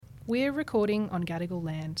We're recording on Gadigal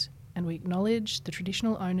land, and we acknowledge the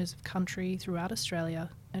traditional owners of country throughout Australia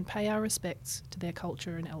and pay our respects to their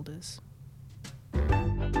culture and elders.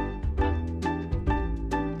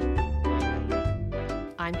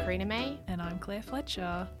 I'm Karina May. And I'm Claire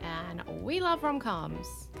Fletcher. And we love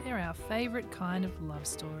rom-coms. They're our favourite kind of love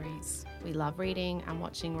stories. We love reading and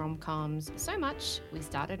watching rom-coms so much we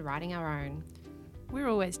started writing our own. We're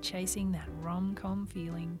always chasing that rom-com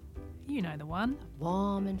feeling. You know the one.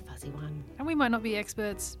 Warm and fuzzy one. And we might not be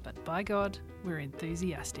experts, but by God, we're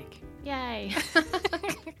enthusiastic. Yay.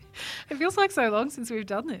 It feels like so long since we've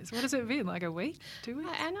done this. What has it been, like a week? 2 weeks?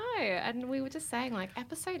 I know. And we were just saying, like,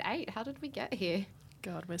 episode 8, how did we get here?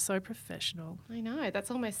 God, we're so professional. I know.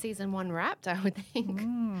 That's almost season 1 wrapped, I would think.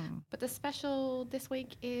 But the special this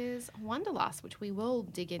week is Wanderlust, which we will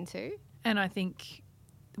dig into. And I think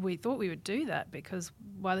we thought we would do that because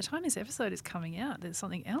by the time this episode is coming out, there's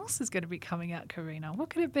something else is going to be coming out, Karina. What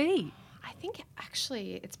could it be? I think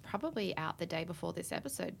actually it's probably out the day before this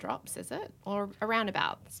episode drops, is it? Or around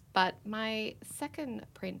about. But my second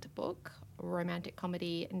print book, romantic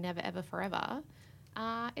comedy Never Ever Forever,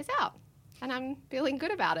 is out. And I'm feeling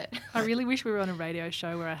good about it. I really wish we were on a radio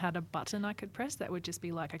show where I had a button I could press that would just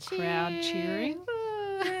be like a crowd cheering.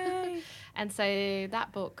 Yay. And so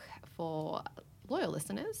that book, for loyal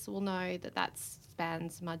listeners, will know that that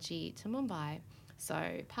spans Mudgee to Mumbai.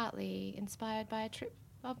 So partly inspired by a trip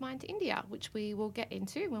of mine to India, which we will get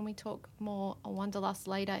into when we talk more on Wanderlust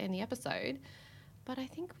later in the episode. But I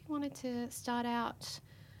think we wanted to start out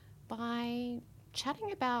by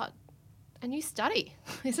chatting about a new study.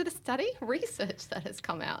 Is it a study? Research that has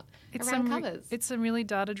come out around covers. It's some really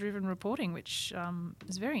data-driven reporting, which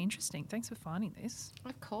is very interesting. Thanks for finding this.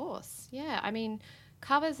 Of course. Yeah. I mean,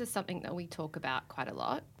 covers is something that we talk about quite a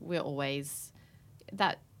lot. We're always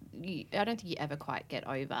I don't think you ever quite get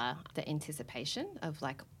over the anticipation of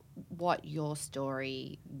like what your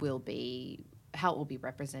story will be, how it will be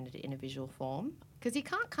represented in a visual form. Because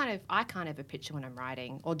I can't have a picture when I'm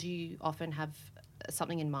writing. Or do you often have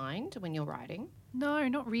something in mind when you're writing? No,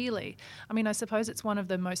 not really. I mean, I suppose it's one of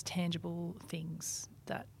the most tangible things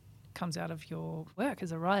that comes out of your work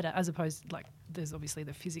as a writer, as opposed, like, there's obviously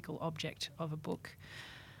the physical object of a book.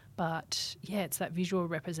 But, yeah, it's that visual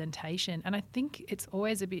representation. And I think it's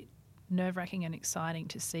always a bit nerve-wracking and exciting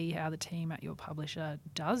to see how the team at your publisher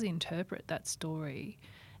does interpret that story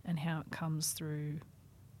and how it comes through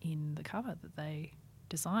in the cover that they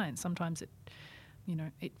design. Sometimes it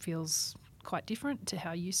feels quite different to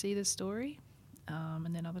how you see the story,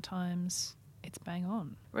 and then other times it's bang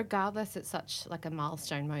on. Regardless, it's such like a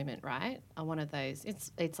milestone moment, right? One of those.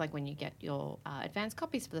 It's like when you get your advanced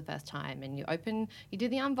copies for the first time and you do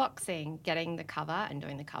the unboxing, getting the cover and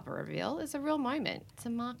doing the cover reveal is a real moment. It's a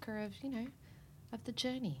marker of of the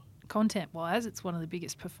journey. Content-wise, it's one of the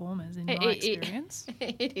biggest performers in my experience.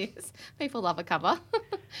 It is. People love a cover.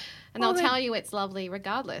 And they'll tell you it's lovely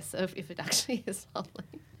regardless of if it actually is lovely.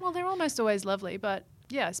 Well, they're almost always lovely, but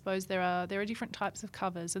yeah, I suppose there are different types of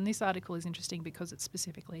covers, and this article is interesting because it's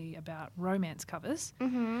specifically about romance covers,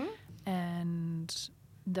 and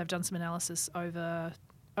they've done some analysis over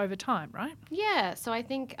time, right? Yeah, so I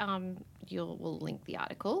think we'll link the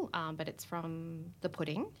article, but it's from The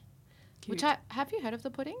Pudding. Cute. Have you heard of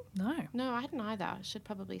The Pudding? No, I hadn't either. I should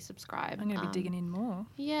probably subscribe. I'm going to be digging in more.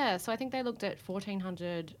 Yeah, so I think they looked at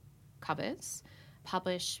 1,400 covers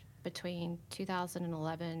published between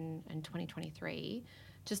 2011 and 2023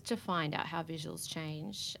 just to find out how visuals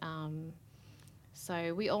change.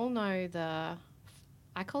 So we all know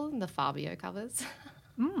I call them the Fabio covers.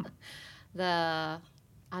 The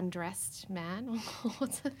undressed man, or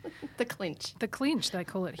what's it? The clinch. The clinch, they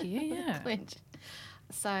call it here, yeah. The clinch.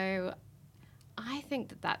 So I think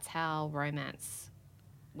that that's how romance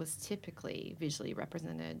was typically visually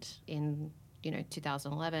represented in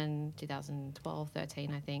 2011, 2012,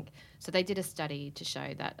 13, I think. So they did a study to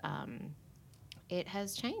show that it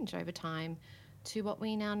has changed over time to what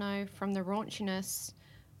we now know from the raunchiness,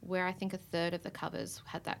 where I think a third of the covers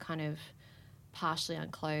had that kind of partially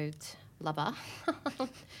unclothed lover,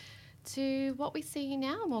 to what we see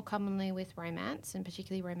now more commonly with romance, and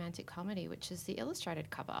particularly romantic comedy, which is the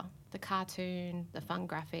illustrated cover, the cartoon, the fun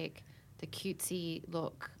graphic, the cutesy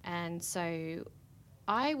look. And so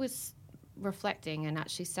I was reflecting, and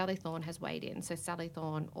actually Sally Thorne has weighed in. So Sally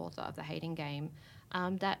Thorne, author of The Hating Game,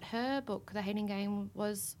 that her book, The Hating Game,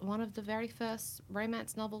 was one of the very first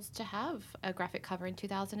romance novels to have a graphic cover in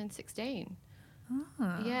 2016.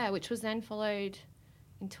 Yeah, which was then followed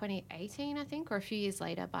in 2018, I think, or a few years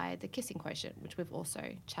later, by The Kissing Quotient, which we've also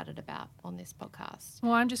chatted about on this podcast.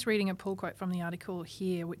 Well, I'm just reading a pull quote from the article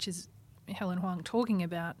here, which is Helen Huang talking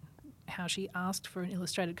about how she asked for an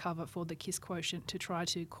illustrated cover for The Kiss Quotient to try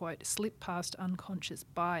to, quote, slip past unconscious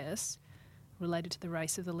bias related to the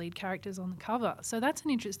race of the lead characters on the cover. So that's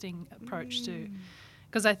an interesting approach too.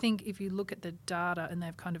 Because I think if you look at the data, and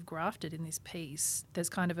they've kind of graphed it in this piece, there's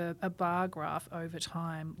kind of a bar graph over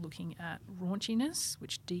time looking at raunchiness,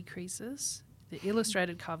 which decreases, the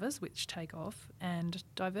illustrated covers, which take off, and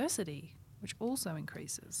diversity, which also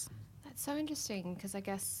increases. That's so interesting because I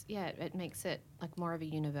guess, yeah, it makes it like more of a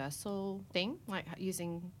universal thing, like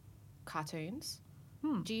using cartoons.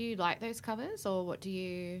 Do you like those covers, or what do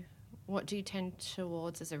you tend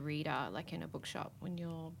towards as a reader, like in a bookshop when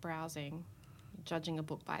you're browsing, judging a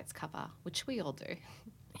book by its cover, which we all do?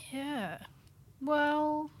 Yeah.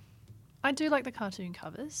 Well, I do like the cartoon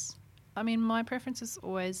covers. I mean, my preference is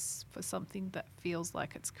always for something that feels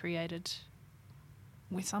like it's created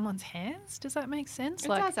with someone's hands. Does that make sense? It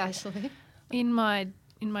does, actually. In my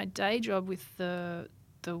day job with the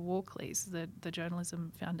Walkleys, the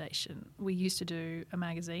Journalism Foundation, we used to do a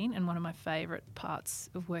magazine, and one of my favourite parts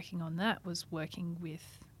of working on that was working with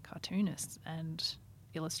cartoonists and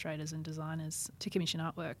illustrators and designers to commission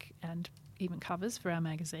artwork and even covers for our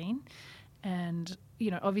magazine. And,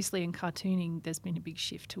 you know, obviously in cartooning there's been a big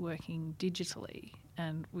shift to working digitally,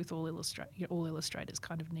 and with all illustrators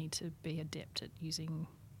kind of need to be adept at using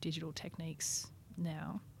digital techniques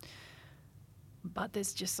now. But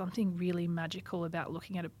there's just something really magical about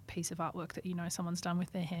looking at a piece of artwork that you know someone's done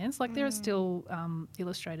with their hands. Like there are still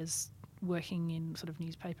illustrators working in sort of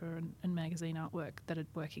newspaper and magazine artwork that are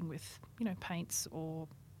working with, you know, paints or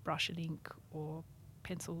brush and ink or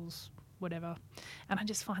pencils, whatever. And I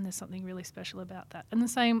just find there's something really special about that. And the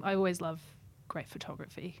same, I always love great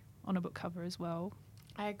photography on a book cover as well.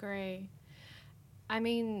 I agree. I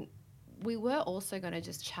mean, we were also going to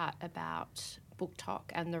just chat about book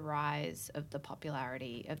talk and the rise of the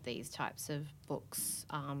popularity of these types of books.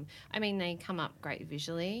 I mean, they come up great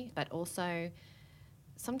visually, but also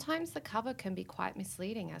sometimes the cover can be quite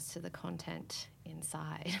misleading as to the content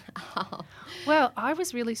inside. Well, I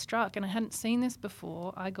was really struck, and I hadn't seen this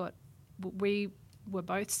before. We were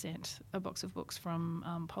both sent a box of books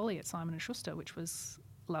from Polly at Simon & Schuster, which was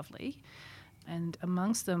lovely. And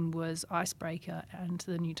amongst them was Icebreaker and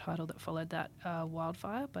the new title that followed that,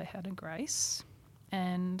 Wildfire by Hannah Grace.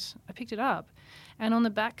 And I picked it up. And on the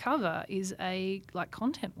back cover is a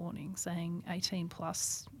content warning saying 18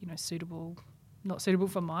 plus, you know, not suitable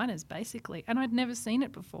for minors, basically. And I'd never seen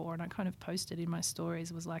it before, and I kind of posted in my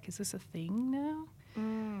stories, was like, is this a thing now?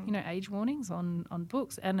 You know, age warnings on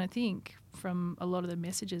books. And I think from a lot of the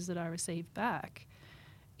messages that I received back,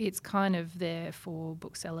 it's kind of there for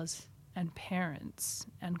booksellers and parents,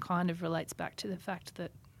 and kind of relates back to the fact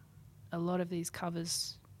that a lot of these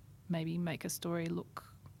covers maybe make a story look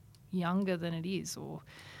younger than it is, or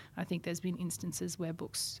I think there's been instances where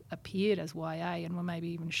books appeared as YA and were maybe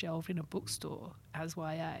even shelved in a bookstore as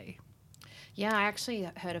YA. Yeah, I actually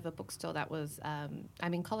heard of a bookstore that was,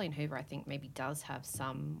 Colleen Hoover I think maybe does have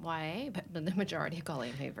some YA, but the majority of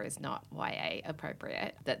Colleen Hoover is not YA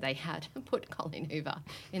appropriate, that they had put Colleen Hoover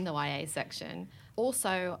in the YA section.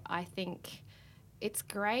 Also, I think it's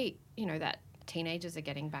great, you know, that teenagers are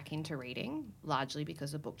getting back into reading, largely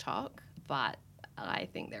because of book talk, but I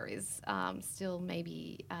think there is still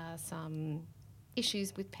maybe some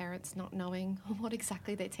issues with parents not knowing what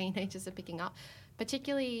exactly their teenagers are picking up,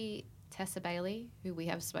 particularly Tessa Bailey, who we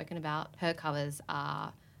have spoken about. Her covers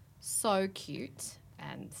are so cute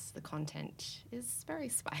and the content is very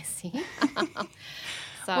spicy.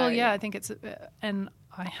 Well, yeah, I think it's, and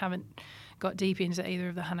I haven't got deep into either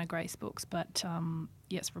of the Hannah Grace books, but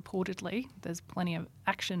yes, reportedly there's plenty of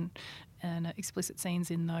action and explicit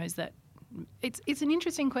scenes in those. That it's an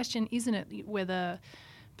interesting question, isn't it, whether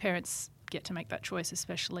parents get to make that choice,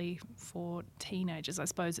 especially for teenagers. I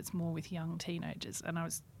suppose it's more with young teenagers, and I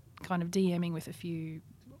was kind of DMing with a few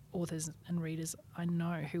authors and readers I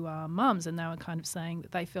know who are mums, and they were kind of saying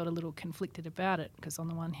that they felt a little conflicted about it, because on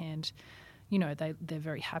the one hand, you know, they're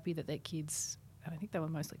very happy that their kids, and I think they were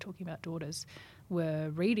mostly talking about daughters,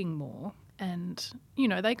 were reading more, and, you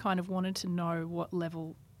know, they kind of wanted to know what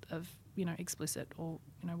level of, you know, explicit or,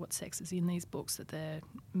 you know, what sex is in these books that their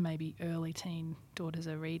maybe early teen daughters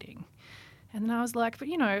are reading. And then I was like, but,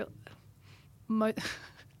 you know,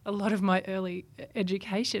 a lot of my early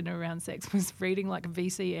education around sex was reading like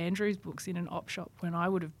VC Andrews books in an op shop when I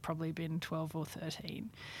would have probably been 12 or 13.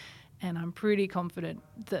 And I'm pretty confident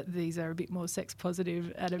that these are a bit more sex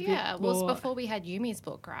positive and a bit more... Yeah, well, it's before we had Yumi's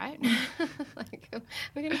book, right? Like,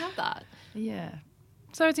 we didn't have that. Yeah.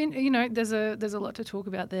 So it's in, you know, there's a lot to talk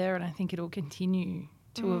about there, and I think it'll continue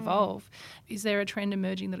to evolve. Is there a trend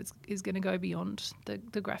emerging that is going to go beyond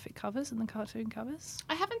the graphic covers and the cartoon covers?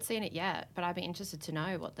 I haven't seen it yet, but I'd be interested to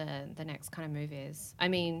know what the next kind of move is. I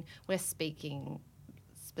mean, we're speaking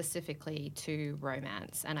specifically to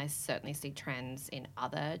romance, and I certainly see trends in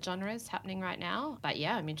other genres happening right now. But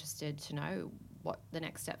yeah, I'm interested to know what the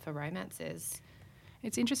next step for romance is.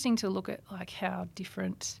 It's interesting to look at like how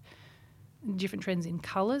different trends in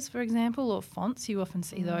colours, for example, or fonts. You often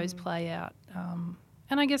see those play out.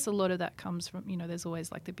 And I guess a lot of that comes from, there's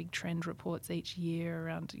always like the big trend reports each year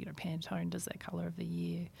around, Pantone does their colour of the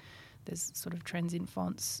year. There's sort of trends in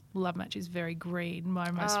fonts. Love Match is very green, my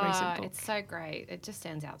most recent book. It's so great. It just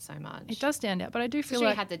stands out so much. It does stand out, but I do feel like...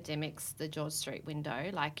 like... had the Dimmicks, the George Street window.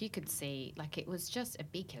 Like, you could see, like, it was just a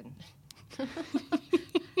beacon.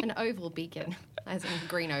 An oval beacon, as in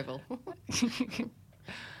green oval.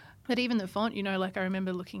 But even the font, like I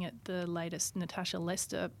remember looking at the latest Natasha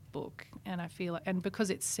Lester book, and I feel like, and because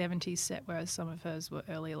it's 70s set, whereas some of hers were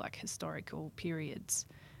earlier, like historical periods,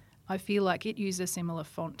 I feel like it used a similar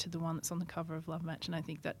font to the one that's on the cover of Love Match, and I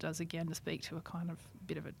think that does again to speak to a kind of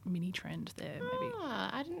bit of a mini trend there, maybe.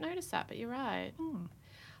 I didn't notice that, but you're right.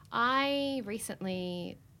 I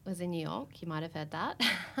recently was in New York, you might have heard that,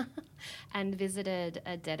 and visited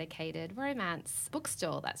a dedicated romance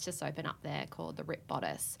bookstore that's just opened up there called the Rip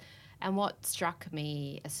Bodice. And what struck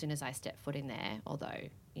me as soon as I stepped foot in there, although,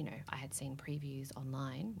 I had seen previews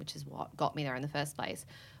online, which is what got me there in the first place,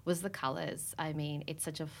 was the colours. I mean, it's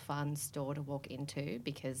such a fun store to walk into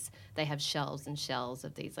because they have shelves and shelves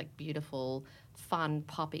of these like beautiful, fun,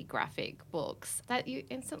 poppy graphic books that you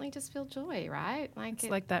instantly just feel joy, right? It's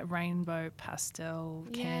like that rainbow pastel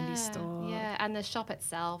candy store. Yeah, and the shop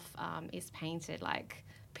itself is painted like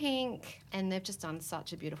pink, and they've just done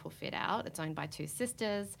such a beautiful fit out. It's owned by two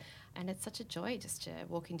sisters, and it's such a joy just to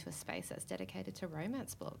walk into a space that's dedicated to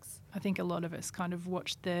romance books. I think a lot of us kind of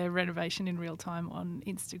watched their renovation in real time on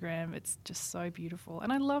Instagram. It's just so beautiful,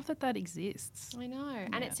 and I love that exists. I know,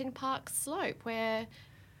 and it's in Park Slope,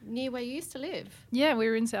 near where you used to live. Yeah, we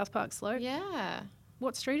were in South Park Slope. Yeah.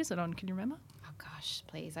 What street is it on? Can you remember? Oh, gosh,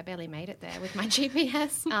 please. I barely made it there with my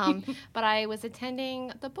GPS. But I was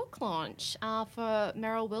attending the book launch for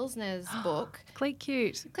Meryl Wilsner's book. Cleat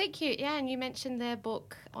Cute. Cleat Cute, yeah. And you mentioned their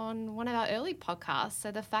book on one of our early podcasts. So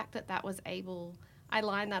the fact that was able... I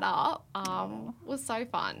lined that up was so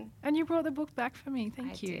fun. And you brought the book back for me.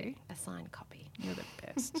 Thank you. I did. A signed copy. You're the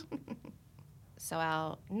best. So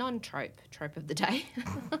our trope of the day.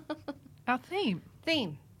 Our theme.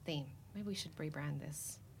 Maybe we should rebrand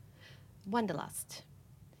this. Wanderlust.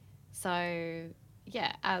 So,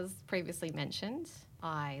 yeah, as previously mentioned,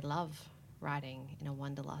 I love writing in a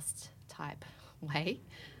Wanderlust type way.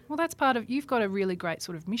 Well, that's part of, you've got a really great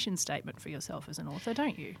sort of mission statement for yourself as an author,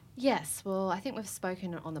 don't you? Yes. Well, I think we've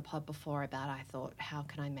spoken on the pod before about, I thought, how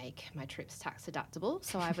can I make my trips tax deductible?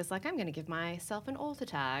 So I was like, I'm going to give myself an author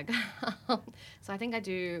tag. So I think I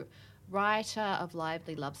do writer of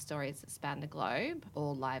lively love stories that span the globe,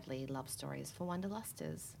 or lively love stories for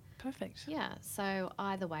Wanderlusters. Perfect. Yeah, so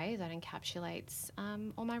either way, that encapsulates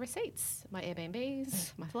all my receipts, my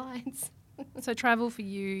Airbnbs, my flights. So travel for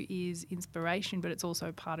you is inspiration, but it's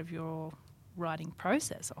also part of your writing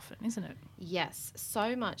process often, isn't it? Yes,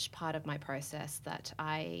 so much part of my process that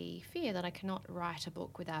I fear that I cannot write a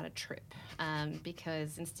book without a trip,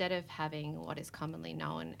 because instead of having what is commonly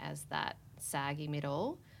known as that saggy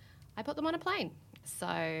middle, I put them on a plane.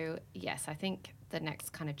 So, yes, I think the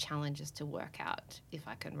next kind of challenge is to work out if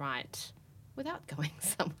I can write without going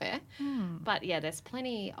somewhere. But, yeah, there's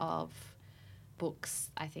plenty of books,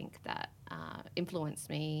 I think, that influenced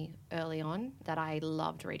me early on, that I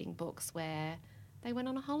loved reading books where they went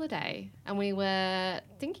on a holiday. And we were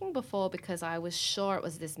thinking before, because I was sure it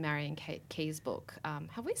was this Marion Keyes book.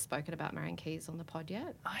 Have we spoken about Marion Keyes on the pod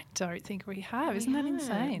yet? I don't think we have. Isn't that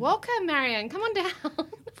insane? Welcome, Marion. Come on down.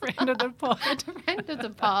 Friend of the pod. Friend of the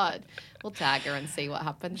pod. We'll tag her and see what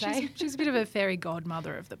happens. She's a bit of a fairy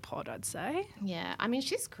godmother of the pod, I'd say. Yeah. I mean,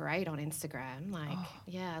 she's great on Instagram.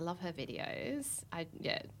 I love her videos.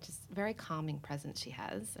 Just very calming presence she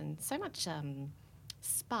has, and so much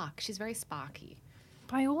spark. She's very sparky.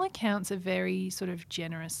 By all accounts, a very sort of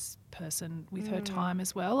generous person with her time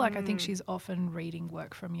as well. I think she's often reading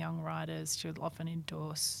work from young writers. She'll often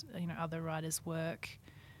endorse, other writers' work.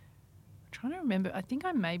 I'm trying to remember. I think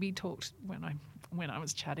I maybe talked when I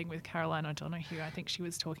was chatting with Caroline O'Donoghue. I think she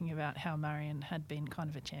was talking about how Marion had been kind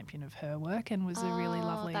of a champion of her work and was a really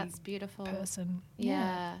lovely that's beautiful person.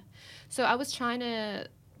 Yeah. So I was trying to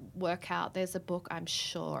work out. There's a book, I'm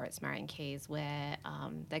sure it's Marion Keyes, where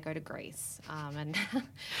they go to Greece. And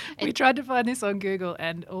we tried to find this on Google,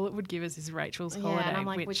 and all it would give us is Rachel's yeah, holiday. and I'm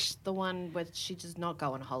like, which the one where she does not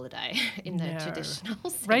go on holiday in the No. traditional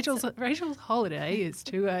sense. Rachel's holiday is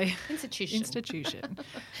to a institution.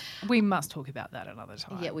 We must talk about that another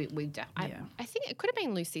time. Yeah, we do. I think it could have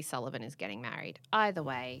been Lucy Sullivan is getting married. Either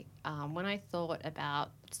way, when I thought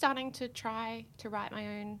about starting to try to write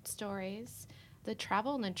my own stories, the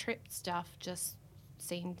travel and the trip stuff just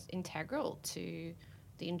seemed integral to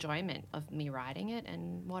the enjoyment of me writing it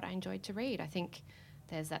and what I enjoyed to read. I think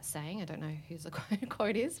there's that saying, I don't know whose the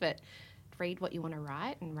quote is, but read what you want to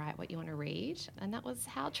write and write what you want to read. And that was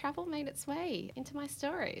how travel made its way into my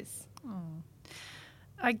stories.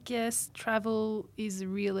 I guess travel is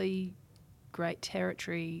really great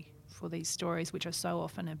territory for these stories, which are so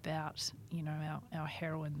often about, you know, our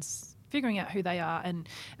heroines figuring out who they are. And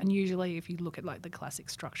usually if you look at like the classic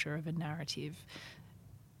structure of a narrative,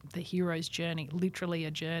 the hero's journey, literally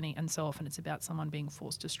a journey, and so often it's about someone being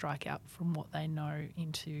forced to strike out from what they know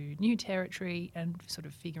into new territory and sort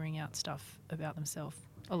of figuring out stuff about themselves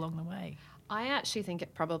along the way. I actually think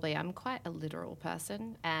I'm quite a literal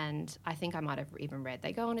person, and I think I might have even read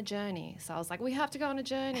they go on a journey. So I was like, we have to go on a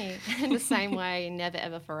journey. In the same way, Never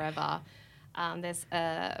Ever Forever. There's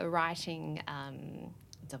a writing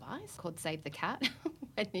device called Save the Cat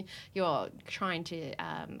when you're trying to,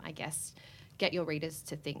 I guess, get your readers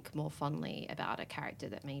to think more fondly about a character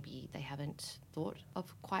that maybe they haven't thought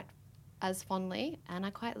of quite as fondly. And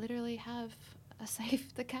I quite literally have a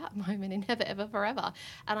Save the Cat moment in Never Ever Forever.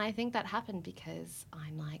 And I think that happened because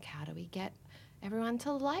I'm like, how do we get everyone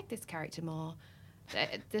to like this character more?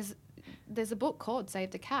 There's a book called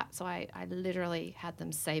Save the Cat, so I literally had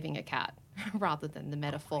them saving a cat rather than the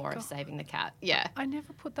metaphor of saving the cat. Yeah. I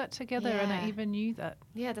never put that together and I even knew that.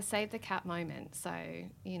 Yeah, the Save the Cat moment. So,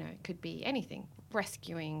 you know, it could be anything.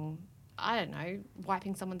 Rescuing, I don't know,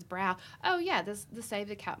 wiping someone's brow. Oh, yeah, there's the Save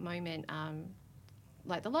the Cat moment,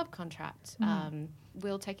 like the love contract.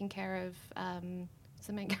 Will taking care of... what's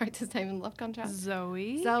the main character's name in Love Contract?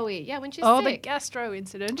 Zoe, yeah, when she's sick. sick. The gastro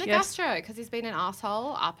incident. The gastro, because he's been an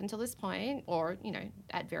asshole up until this point, or, you know,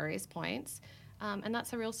 at various points. And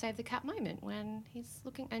that's a real Save the Cat moment when he's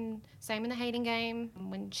looking. And same in the Hating Game,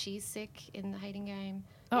 when she's sick in the Hating Game.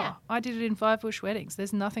 Oh, yeah. I did it in 5 Bush Weddings.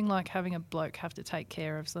 There's nothing like having a bloke have to take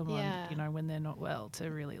care of someone, you know, when they're not well to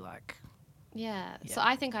really like... Yeah. So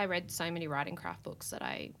I think I read so many writing craft books that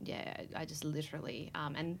I just literally,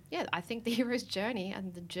 I think the hero's journey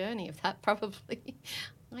and the journey of that probably,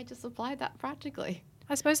 I just applied that practically.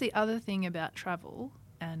 I suppose the other thing about travel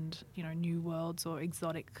and, you know, new worlds or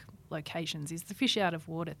exotic locations is the fish out of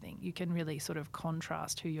water thing. You can really sort of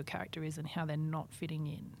contrast who your character is and how they're not fitting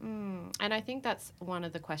in. And I think that's one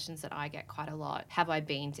of the questions that I get quite a lot. Have I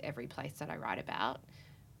been to every place that I write about?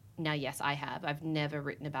 Now, yes, I have. I've never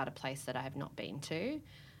written about a place that I have not been to.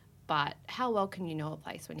 But how well can you know a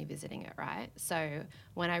place when you're visiting it, right? So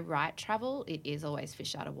when I write travel, it is always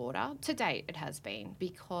fish out of water. To date, it has been,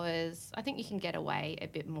 because I think you can get away a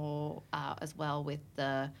bit more as well with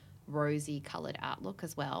the rosy coloured outlook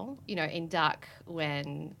as well. You know, in Duck,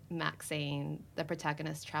 when Maxine, the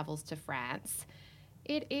protagonist, travels to France,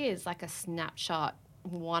 it is like a snapshot,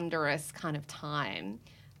 wondrous kind of time.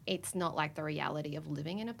 It's not like the reality of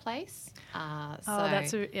living in a place. I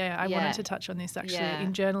wanted to touch on this actually. Yeah.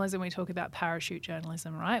 In journalism, we talk about parachute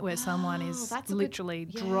journalism, right? Where someone is literally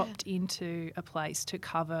dropped into a place to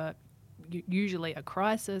cover usually a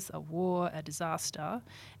crisis, a war, a disaster,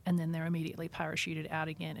 and then they're immediately parachuted out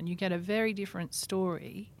again. And you get a very different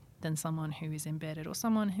story than someone who is embedded or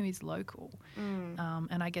someone who is local.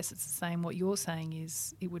 And I guess it's the same. What you're saying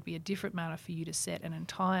is it would be a different matter for you to set an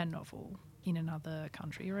entire novel in another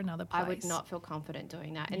country or another place. I would not feel confident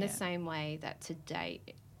doing that. In the same way that to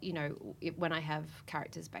date, you know, when I have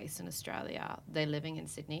characters based in Australia, they're living in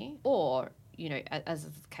Sydney, or, you know, as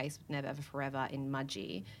is the case with Never Ever Forever in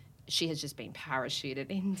Mudgee, she has just been parachuted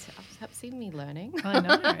into... I've seen me learning. I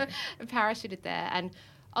know. Parachuted there. And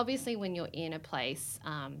obviously when you're in a place,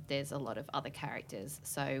 there's a lot of other characters.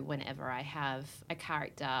 So whenever I have a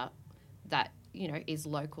character that, you know, is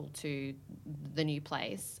local to the new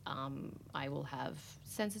place, I will have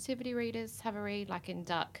sensitivity readers have a read. Like in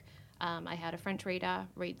Duck, I had a French reader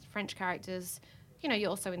read French characters. You know,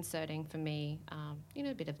 you're also inserting for me, you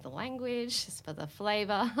know, a bit of the language just for the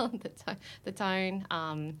flavour, the tone.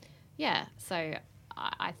 So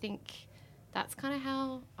I think that's kind of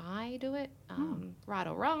how I do it. Right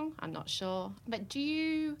or wrong, I'm not sure. But do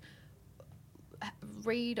you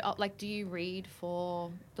read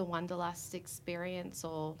for the Wanderlust experience,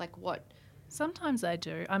 or like what? Sometimes I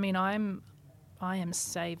do. I mean, I'm I am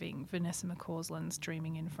saving Vanessa McCausland's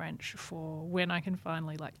Dreaming in French for when I can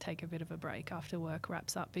finally like take a bit of a break after work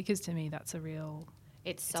wraps up, because to me that's a real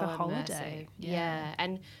It's a so holiday. immersive. Yeah.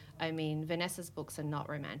 And I mean, Vanessa's books are not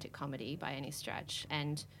romantic comedy by any stretch,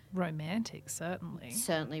 and Romantic, certainly.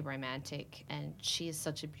 certainly romantic. And she is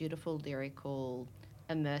such a beautiful, lyrical,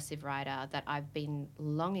 immersive writer that I've been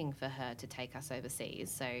longing for her to take us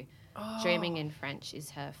overseas. So, Dreaming in French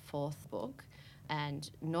is her fourth book. And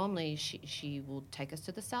normally she will take us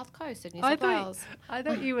to the south coast of New South Wales. I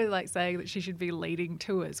thought you were like saying that she should be leading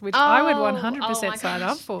tours, which I would 100% my sign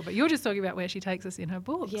up gosh. for. But you're just talking about where she takes us in her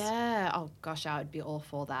books. Yeah. Oh, gosh, I would be all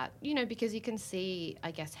for that. You know, because you can see,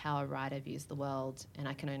 I guess, how a writer views the world. And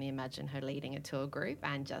I can only imagine her leading a tour group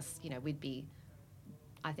and just, you know, we'd be,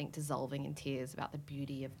 I think, dissolving in tears about the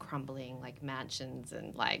beauty of crumbling, like, mansions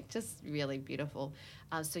and, like, just really beautiful.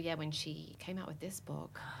 So, yeah, when she came out with this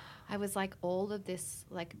book, I was like, all of this,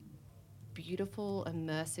 like, beautiful,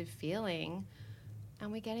 immersive feeling,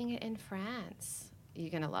 and we're getting it in France. You're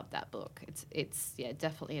going to love that book. It's yeah,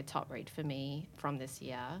 definitely a top read for me from this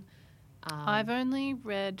year. I've only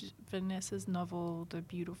read Vanessa's novel, The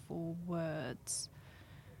Beautiful Words,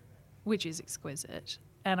 which is exquisite.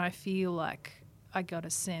 And I feel like I got a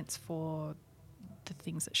sense for the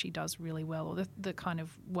things that she does really well, or the kind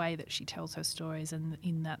of way that she tells her stories, and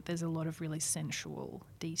in that there's a lot of really sensual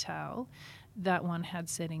detail. That one had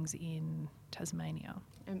settings in Tasmania.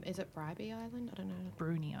 Is it Bribie Island? I don't know.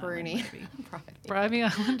 Bruni Island, Bruni. maybe. Bribie.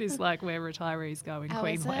 Bribie Island is like where retirees go in Oh,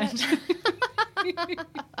 is Queensland. it?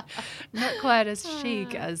 Not quite as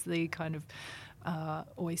chic as the kind of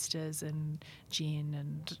oysters and gin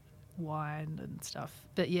and wine and stuff.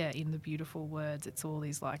 But yeah, in The Beautiful Words, it's all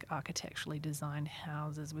these like architecturally designed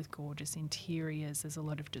houses with gorgeous interiors. There's a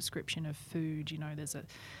lot of description of food. You know, there's a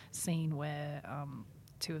scene where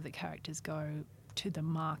two of the characters go to the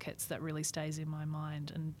markets that really stays in my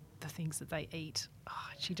mind, and the things that they eat. Oh,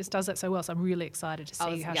 she just does that so well. So I'm really excited to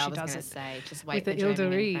see how she does it. Say, just wait with for the Dreaming Ile de in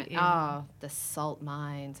Riz French. The salt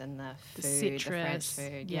mines and the food, the French citrus,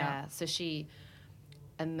 food. yeah. Yeah. So she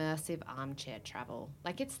immersive armchair travel.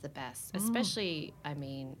 Like, it's the best. Especially, I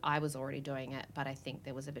mean, I was already doing it, but I think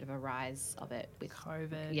there was a bit of a rise of it with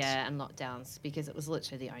COVID. Yeah, and lockdowns, because it was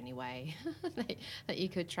literally the only way that you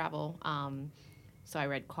could travel. So I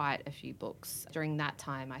read quite a few books during that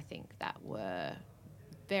time, I think, that were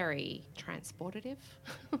very transportative.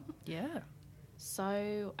 Yeah.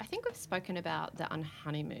 So I think we've spoken about The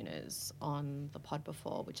Unhoneymooners on the pod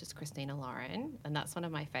before, which is Christina Lauren. And that's one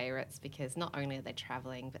of my favourites because not only are they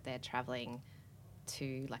travelling, but they're travelling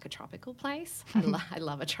to like a tropical place. I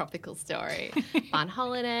love a tropical story. Fun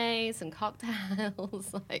holidays and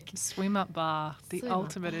cocktails. Like Swim up bar, the Swim up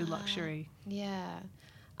ultimate in bar. luxury. Yeah.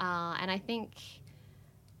 And I think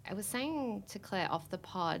I was saying to Claire off the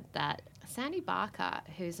pod that Sandy Barker,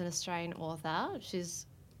 who's an Australian author,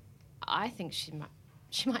 I think she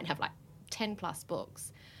might have like 10 plus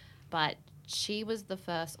books, but she was the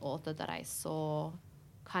first author that I saw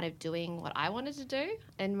kind of doing what I wanted to do,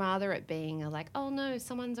 and rather it being like, oh no,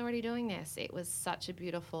 someone's already doing this. It was such a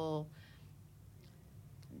beautiful,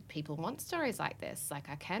 people want stories like this, like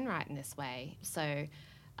I can write in this way. So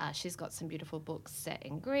she's got some beautiful books set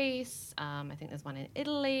in Greece. I think there's one in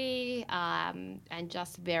Italy, and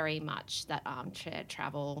just very much that armchair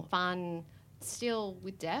travel, fun, still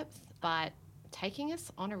with depth, but taking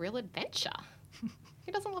us on a real adventure.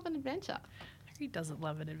 Who doesn't love an adventure? Who doesn't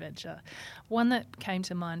love an adventure? One that came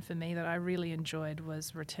to mind for me that I really enjoyed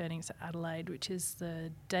was Returning to Adelaide, which is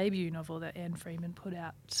the debut novel that Anne Freeman put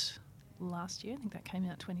out last year. I think that came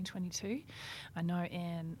out 2022. I know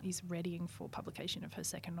Anne is readying for publication of her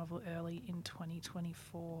second novel early in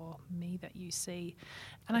 2024, Me That You See.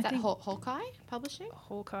 And Is I that think Hawkeye Publishing?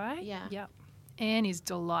 Hawkeye. Yeah. Yep. Anne is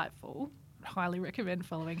delightful. Highly recommend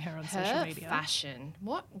following her on social Her media. fashion.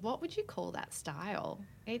 What would you call that style?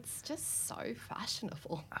 It's just so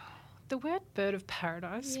fashionable. The word bird of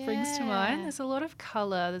paradise springs to mind. There's a lot of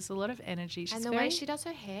colour. There's a lot of energy. She's And the way she does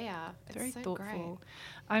her hair. It's very so thoughtful. great.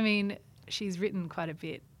 I mean, she's written quite a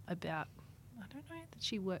bit about, I don't know that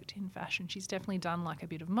she worked in fashion. She's definitely done like a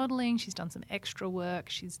bit of modelling. She's done some extra work.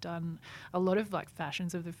 She's done a lot of like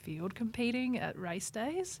fashions of the field competing at race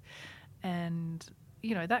days. And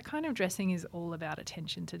you know, that kind of dressing is all about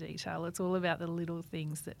attention to detail. It's all about the little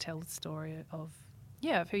things that tell the story of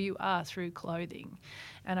who you are through clothing.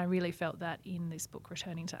 And I really felt that in this book,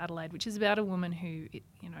 Returning to Adelaide, which is about a woman who,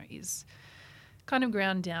 is kind of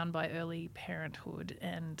ground down by early parenthood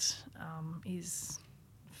and is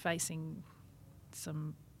facing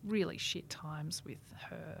some really shit times with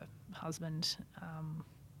her husband.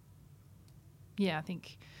 I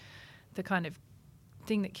think the kind of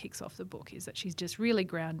thing that kicks off the book is that she's just really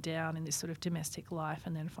ground down in this sort of domestic life,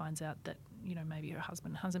 and then finds out that, you know, maybe her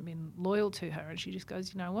husband hasn't been loyal to her, and she just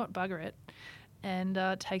goes, you know what, bugger it, and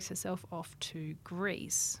takes herself off to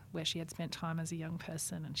Greece, where she had spent time as a young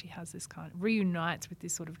person, and she has this kind of reunites with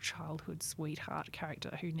this sort of childhood sweetheart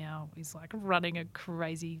character who now is like running a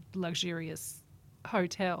crazy luxurious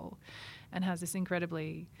hotel and has this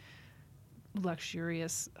incredibly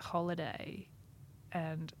luxurious holiday.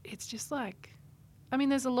 And it's just like, I mean,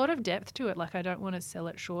 there's a lot of depth to it. Like, I don't want to sell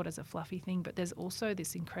it short as a fluffy thing, but there's also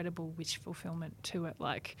this incredible wish fulfillment to it.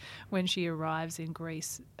 Like, when she arrives in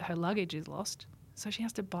Greece, her luggage is lost, so she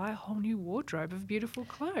has to buy a whole new wardrobe of beautiful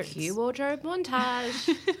clothes. Cue wardrobe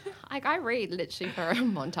montage. Like, I read literally for a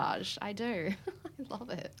montage. I do. I love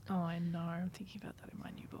it. Oh, I know. I'm thinking about that in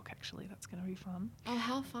my new book, actually. That's going to be fun. Oh,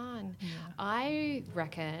 how fun. Yeah. I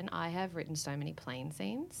reckon I have written so many plane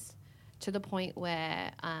scenes to the point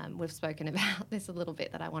where we've spoken about this a little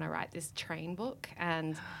bit, that I want to write this train book.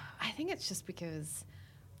 And I think it's just because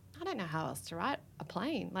I don't know how else to write a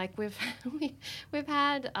plane. Like, we've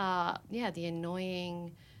had the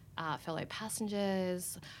annoying fellow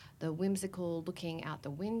passengers, the whimsical looking out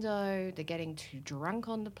the window, the getting too drunk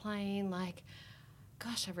on the plane. Like,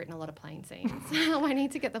 gosh, I've written a lot of plane scenes. I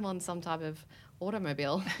need to get them on some type of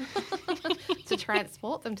automobile to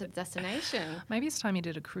transport them to the destination. Maybe it's time you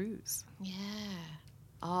did a cruise. Yeah.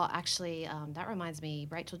 Oh, actually, that reminds me,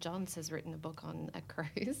 Rachel Johns has written a book on a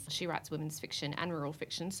cruise. She writes women's fiction and rural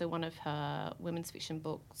fiction. So one of her women's fiction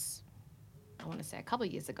books, I want to say a couple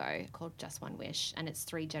of years ago, called Just One Wish, and it's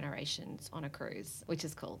 3 generations on a cruise, which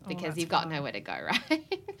is cool because you've got nowhere to go,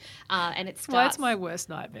 right? And it starts... Well, it's my worst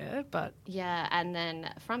nightmare, but... Yeah, and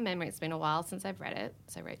then from memory, it's been a while since I've read it.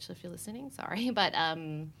 So, Rachel, if you're listening, sorry. But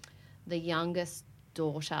the youngest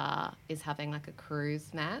daughter is having like a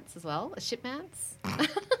cruise mats as well, a ship mats.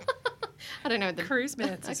 I don't know. Cruise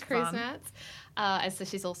mats is cruise fun. mats. And so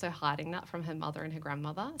she's also hiding that from her mother and her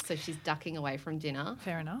grandmother. So she's ducking away from dinner.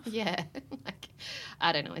 Fair enough. Yeah. Like,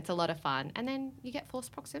 I don't know. It's a lot of fun. And then you get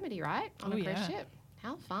forced proximity, right? On a cruise ship.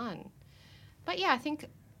 How fun. But yeah, I think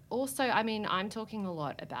also, I mean, I'm talking a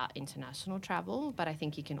lot about international travel, but I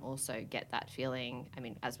think you can also get that feeling. I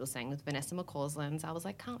mean, as we were saying with Vanessa McCaw's lens, I was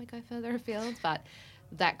like, can't we go further afield? But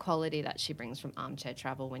that quality that she brings from armchair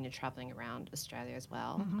travel when you're traveling around Australia as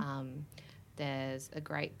well. Mm-hmm. There's a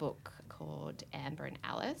great book called Amber and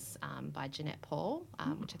Alice by Jeanette Paul,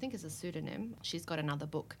 which I think is a pseudonym. She's got another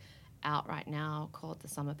book out right now called The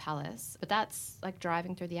Summer Palace. But that's like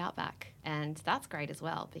driving through the outback. And that's great as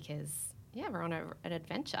well because, yeah, we're on an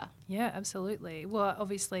adventure. Yeah, absolutely. Well,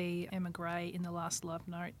 obviously, Emma Gray in The Last Love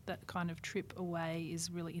Note, that kind of trip away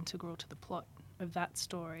is really integral to the plot of that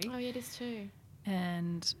story. Oh, yeah, it is too.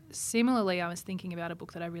 And similarly, I was thinking about a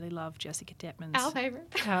book that I really love, Jessica Detman's Our favourite.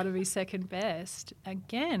 How to Be Second Best.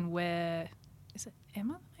 Again, where, is it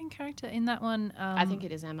Emma, the main character in that one? I think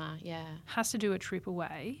it is Emma, yeah. Has to do a trip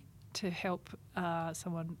away to help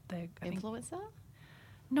someone. Influencer?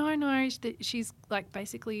 No, she's like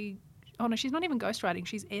basically, oh no, she's not even ghostwriting.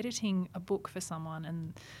 She's editing a book for someone,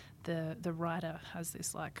 and the writer has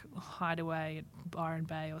this like hideaway at Byron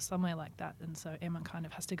Bay or somewhere like that, and so Emma kind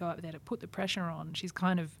of has to go up there to put the pressure on. She's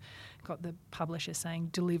kind of got the publisher saying,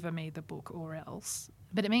 deliver me the book or else.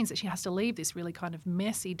 But it means that she has to leave this really kind of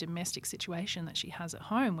messy domestic situation that she has at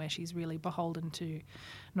home, where she's really beholden to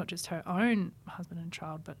not just her own husband and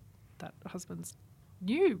child, but that husband's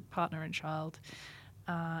new partner and child.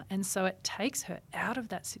 And so it takes her out of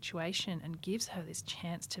that situation and gives her this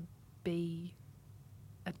chance to be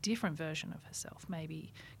a different version of herself,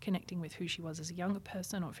 maybe connecting with who she was as a younger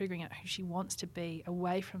person or figuring out who she wants to be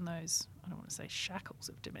away from those, I don't want to say shackles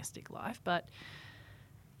of domestic life, but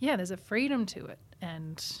yeah, there's a freedom to it.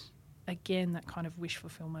 And again, that kind of wish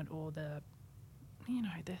fulfillment or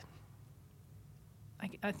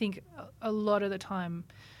I think a lot of the time,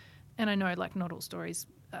 and I know like not all stories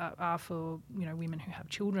are for, women who have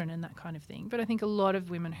children and that kind of thing, but I think a lot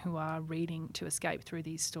of women who are reading to escape through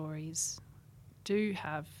these stories do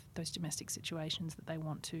have those domestic situations that they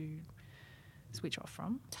want to switch off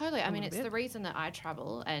from. Totally. I mean, it's the reason that I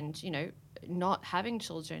travel, and, not having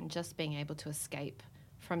children, just being able to escape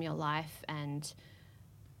from your life and,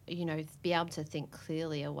 be able to think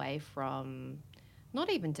clearly away from not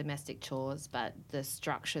even domestic chores, but the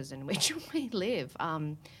structures in which we live.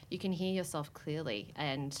 You can hear yourself clearly,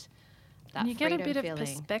 and that you get a bit feeling, of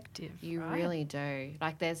perspective. You right? really do.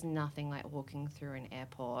 Like, there's nothing like walking through an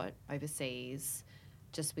airport overseas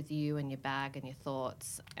just with you and your bag and your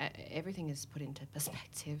thoughts. Everything is put into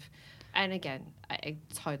perspective. And again, I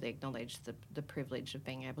totally acknowledge the privilege of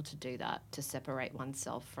being able to do that, to separate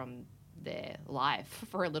oneself from their life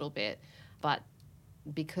for a little bit. But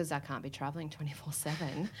because I can't be traveling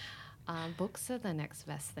 24/7, books are the next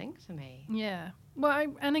best thing for me. Yeah.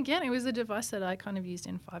 Well, and again, it was a device that I kind of used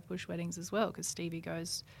in Five Bush Weddings as well, because Stevie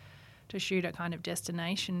goes to shoot a kind of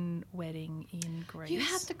destination wedding in Greece. You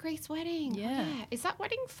have the Greece wedding. Yeah. Oh, yeah. Is that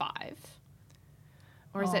wedding 5?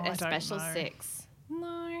 Or is it I a don't special know. 6?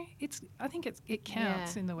 No, I think it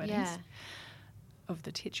counts in the weddings Yeah. of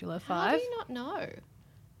the titular How 5. do you not know?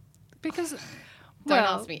 Because, Don't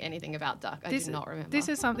well, ask me anything about Duck. I do not remember. This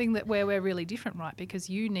is something where we're really different, right? Because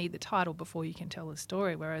you need the title before you can tell the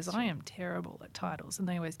story, whereas I am terrible at titles, and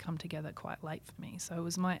they always come together quite late for me. So it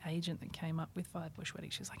was my agent that came up with Five Bush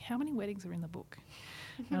Weddings. She was like, how many weddings are in the book?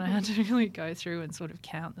 And I had to really go through and sort of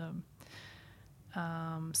count them.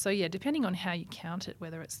 So, yeah, depending on how you count it,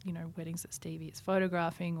 whether it's, weddings that Stevie is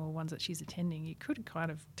photographing or ones that she's attending, you could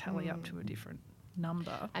kind of tally up to a different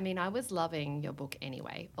number. I mean, I was loving your book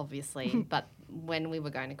anyway, obviously, but when we were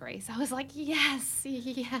going to Greece, I was like, yes.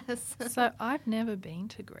 So I've never been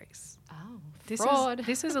to Greece. Oh, Fraud.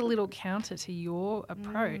 This is a little counter to your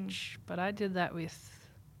approach, but I did that with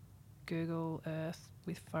Google Earth,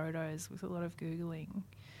 with photos, with a lot of Googling.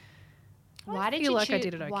 Why did feel you like choose, I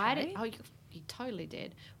did it okay. You totally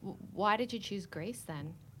did. Why did you choose Greece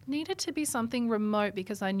then? Needed to be something remote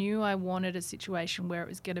because I knew I wanted a situation where it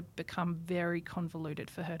was going to become very convoluted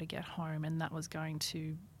for her to get home, and that was going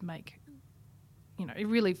to make, it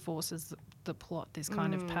really forces the plot, this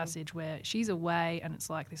kind of passage where she's away and it's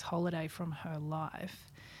like this holiday from her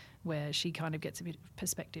life where she kind of gets a bit of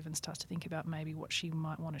perspective and starts to think about maybe what she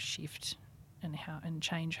might want to shift and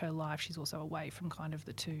change her life. She's also away from kind of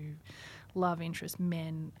the two love interest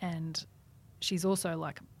men, and she's also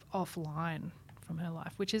like offline from her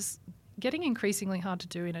life, which is getting increasingly hard to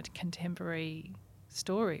do in a contemporary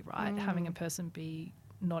story, right? Having a person be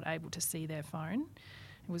not able to see their phone.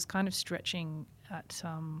 It was kind of stretching at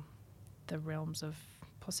the realms of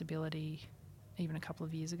possibility even a couple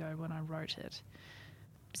of years ago when I wrote it.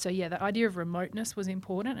 So, yeah, the idea of remoteness was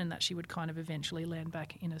important, and that she would kind of eventually land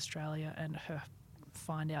back in Australia and her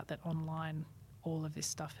find out that online all of this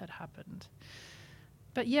stuff had happened.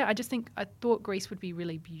 But, yeah, I thought Greece would be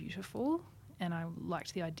really beautiful, and I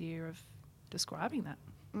liked the idea of describing that.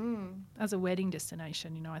 As a wedding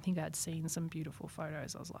destination, I think I'd seen some beautiful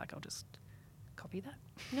photos. I was like, I'll just copy that.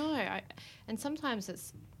 No, and sometimes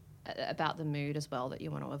it's about the mood as well that you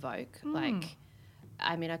want to evoke. Like,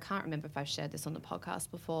 I mean, I can't remember if I've shared this on the podcast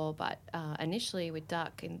before, but initially with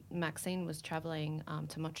Duck, Maxine was travelling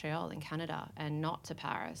to Montreal in Canada and not to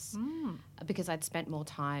Paris because I'd spent more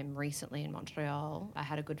time recently in Montreal. I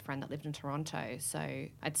had a good friend that lived in Toronto, so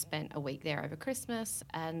I'd spent a week there over Christmas,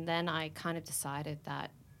 and then I kind of decided that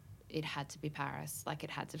it had to be Paris, like it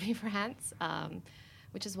had to be France,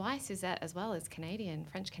 which is why Suzette as well is Canadian,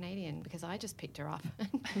 French-Canadian, because I just picked her up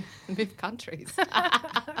and moved countries.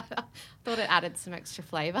 Thought it added some extra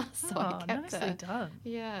flavour, so I kept nicely her. done.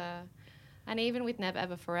 Yeah. And even with Never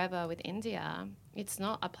Ever Forever with India, it's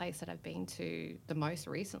not a place that I've been to the most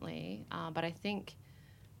recently, but I think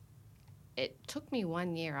it took me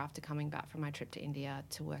 1 year after coming back from my trip to India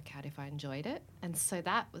to work out if I enjoyed it. And so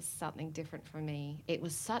that was something different for me. It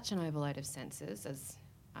was such an overload of senses, as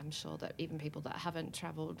I'm sure that even people that haven't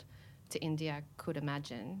travelled to India could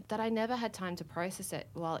imagine, that I never had time to process it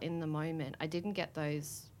while in the moment. I didn't get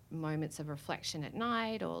those moments of reflection at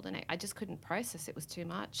night or the night. I just couldn't process. It was too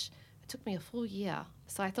much. It took me a full year.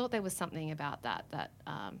 So I thought there was something about that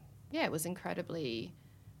it was incredibly,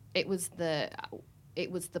 it was the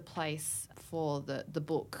place for the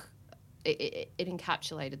book. It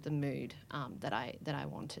encapsulated the mood that I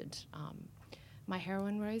wanted my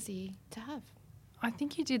heroine Rosie to have. I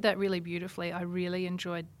think you did that really beautifully. I really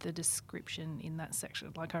enjoyed the description in that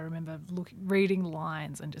section. Like, I remember reading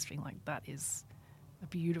lines and just being like, that is a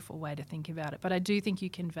beautiful way to think about it. But I do think you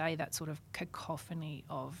convey that sort of cacophony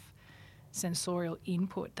of sensorial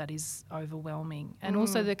input that is overwhelming, and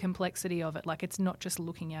also the complexity of it. Like, it's not just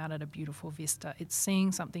looking out at a beautiful vista, it's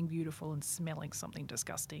seeing something beautiful and smelling something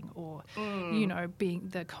disgusting, or being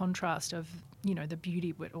the contrast of the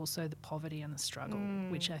beauty but also the poverty and the struggle,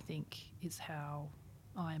 which I think is how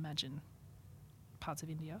I imagine parts of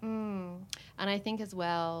India. And I think as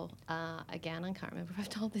well, again, I can't remember if I've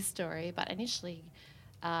told this story, but initially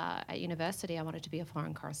at university, I wanted to be a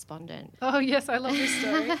foreign correspondent. Oh, yes, I love this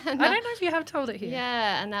story. I don't know if you have told it here.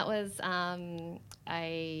 Yeah, and that was,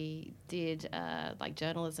 I did a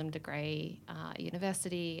journalism degree at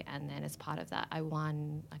university, and then as part of that, I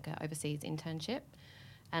won an overseas internship.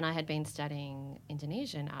 And I had been studying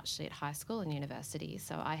Indonesian actually at high school and university,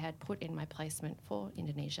 so I had put in my placement for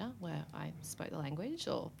Indonesia, where I spoke the language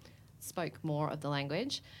or spoke more of the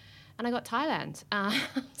language, and I got Thailand.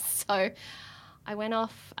 So I went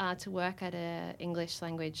off to work at an English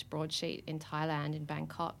language broadsheet in Thailand, in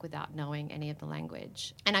Bangkok, without knowing any of the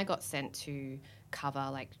language. And I got sent to cover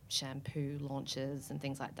like shampoo launches and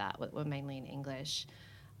things like that, were mainly in English.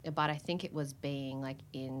 But I think it was being like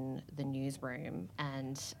in the newsroom,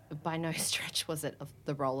 and by no stretch was it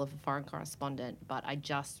the role of a foreign correspondent, but I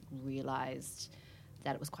just realised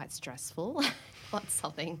that it was quite stressful. Not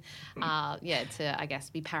something, to, I guess,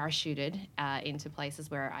 be parachuted into places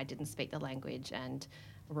where I didn't speak the language, and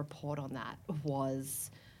a report on that was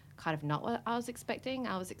kind of not what I was expecting.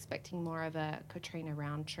 I was expecting more of a Katrina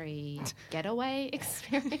Roundtree getaway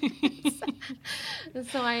experience.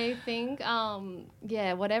 So I think,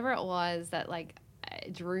 whatever it was that like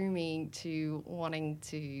drew me to wanting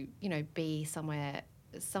to, you know, be somewhere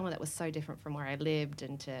that was so different from where I lived,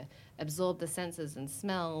 and to absorb the senses and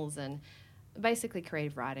smells, and basically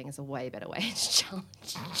creative writing is a way better way to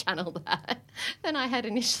channel that than I had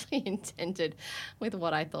initially intended with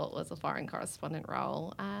what I thought was a foreign correspondent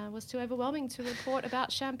role. Was too overwhelming to report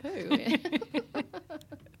about shampoo.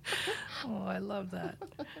 Oh, I love that.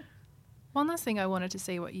 One last thing I wanted to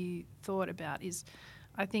see what you thought about is,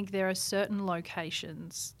 I think there are certain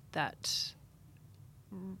locations that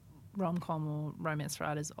rom-com or romance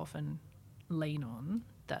writers often lean on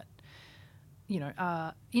that, you know,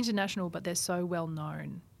 are international, but they're so well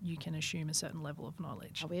known you can assume a certain level of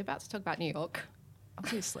knowledge. Are we about to talk about New York?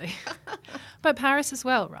 Obviously. But Paris as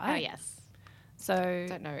well, right? Oh, yes. So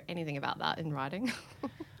Don't know anything about that in writing.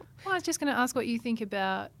 well, I was just going to ask what you think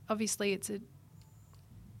about, obviously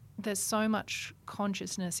there's so much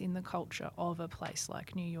consciousness in the culture of a place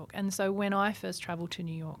like New York. And so when I first travelled to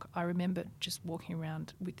New York, I remember just walking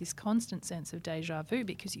around with this constant sense of deja vu,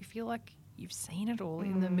 because you feel like you've seen it all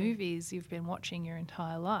in the movies you've been watching your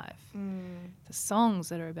entire life. The songs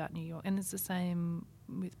that are about New York. And it's the same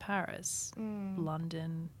with Paris,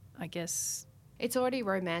 London, I guess. It's already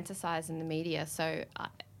romanticised in the media, so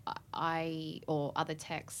I or other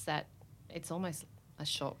texts, that it's almost a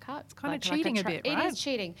shortcut. It's kind of cheating a bit, right? It is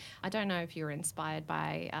cheating. I don't know if you were inspired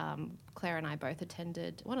by, Claire and I both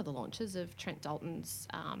attended one of the launches of Trent Dalton's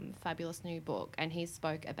fabulous new book, and he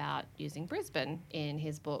spoke about using Brisbane in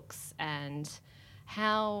his books, and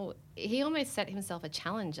how he almost set himself a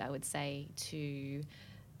challenge, I would say, to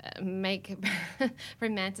make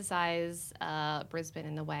romanticize Brisbane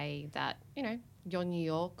in the way that, you know, your New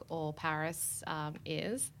York or Paris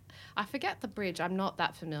is. I forget the bridge. I'm not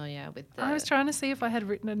that familiar with the... I was trying to see if I had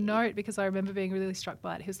written a note, because I remember being really struck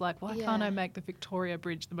by it. He was like, why can't I make the Victoria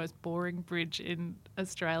Bridge the most boring bridge in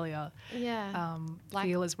Australia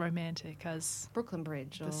feel as romantic as Brooklyn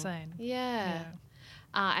Bridge the Seine? Yeah.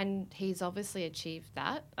 And he's obviously achieved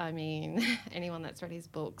that. I mean, anyone that's read his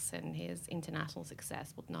books and his international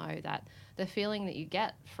success would know that the feeling that you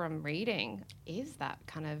get from reading is that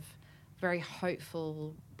kind of very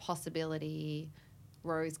hopeful possibility,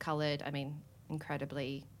 rose-coloured. I mean,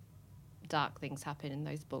 incredibly dark things happen in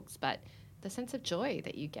those books, but the sense of joy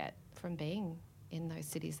that you get from being in those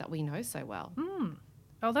cities that we know so well.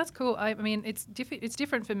 Oh, that's cool. I mean, it's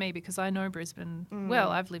different for me because I know Brisbane well.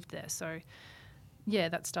 I've lived there, so yeah,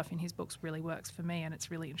 that stuff in his books really works for me, and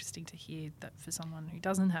it's really interesting to hear that for someone who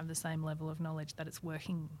doesn't have the same level of knowledge, that it's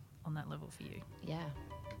working on that level for you. Yeah.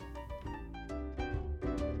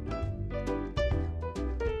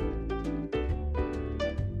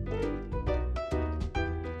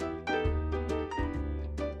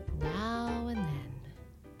 Now and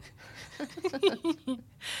then.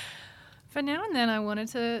 For now and then, I wanted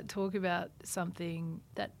to talk about something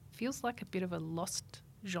that feels like a bit of a lost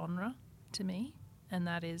genre to me, and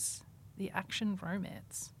that is the action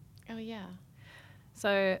romance. Oh, yeah.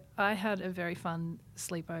 So I had a very fun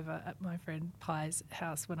sleepover at my friend Pi's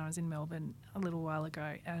house when I was in Melbourne a little while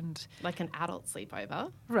ago. And like an adult sleepover?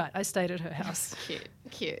 Right, I stayed at her house.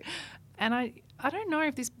 Cute. And I don't know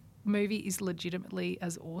if this movie is legitimately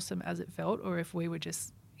as awesome as it felt, or if we were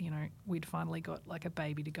just, you know, we'd finally got like a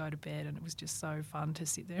baby to go to bed and it was just so fun to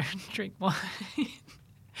sit there and drink wine.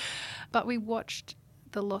 But we watched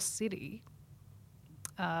The Lost City,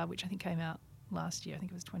 which I think came out last year. I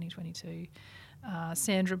think it was 2022.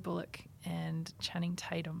 Sandra Bullock and Channing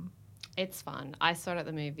Tatum. It's fun. I saw it at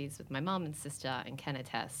the movies with my mum and sister and can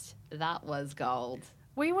attest. That was gold.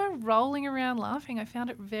 We were rolling around laughing. I found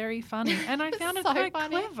it very funny, and I found it so quite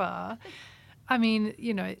funny. clever. I mean,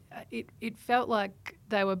 you know, it felt like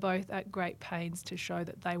they were both at great pains to show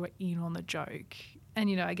that they were in on the joke. And,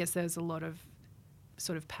 you know, I guess there's a lot of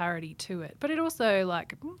sort of parody to it. But it also,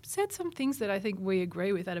 like, said some things that I think we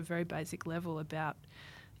agree with at a very basic level about,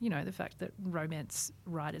 you know, the fact that romance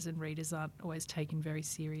writers and readers aren't always taken very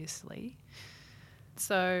seriously.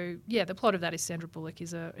 So, yeah, the plot of that is Sandra Bullock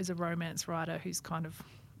is a romance writer who's kind of,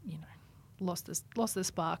 you know, lost the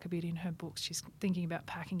spark a bit in her books. She's thinking about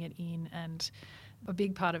packing it in, and a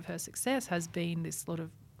big part of her success has been this sort of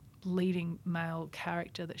leading male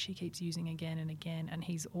character that she keeps using again and again, and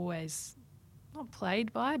he's always not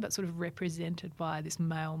played by but sort of represented by this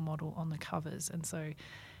male model on the covers. And so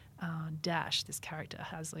Dash, this character,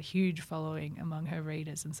 has a huge following among her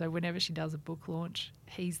readers, and so whenever she does a book launch,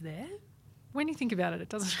 he's there. When you think about it, it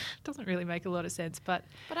doesn't really make a lot of sense, but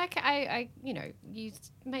I you know, you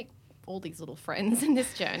make all these little friends in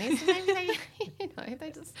this journey, so maybe they, you know,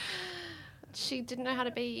 they just, she didn't know how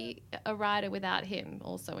to be a writer without him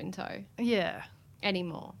also in tow yeah,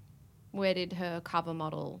 anymore. Where did her cover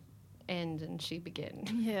model end and she begin?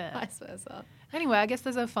 yeah. Vice versa. Anyway, I guess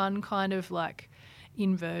there's a fun kind of like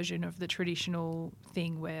inversion of the traditional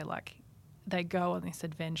thing where like they go on this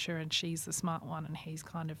adventure and she's the smart one and he's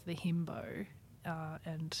kind of the himbo.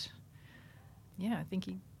 And yeah, I think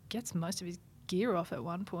he gets most of his gear off at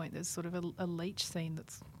one point. There's sort of a leech scene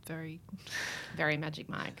that's very... Very Magic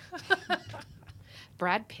Mike.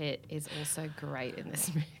 Brad Pitt is also great in this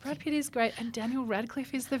movie. Brad Pitt is great, and Daniel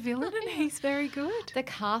Radcliffe is the villain and he's very good. The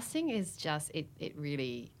casting is just, it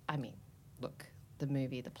really, I mean, look, the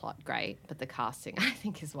movie, the plot, great, but the casting, I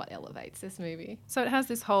think, is what elevates this movie. So it has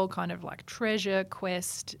this whole kind of like treasure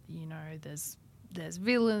quest, you know, there's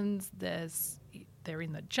villains, they're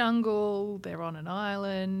in the jungle, they're on an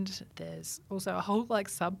island. There's also a whole like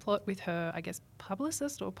subplot with her, I guess,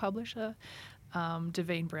 publicist or publisher,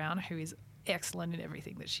 Davine Brown, who is excellent in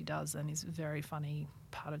everything that she does and is a very funny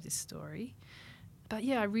part of this story. But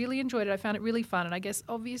yeah, I really enjoyed it. I found it really fun. And I guess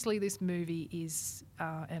obviously this movie is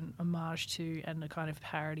an homage to and a kind of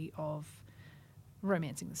parody of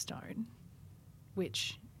Romancing the Stone,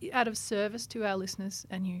 which, out of service to our listeners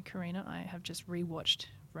and you, Karina, I have just rewatched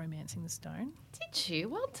Romancing the Stone. Did you?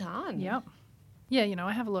 Well done. Yep. Yeah, you know,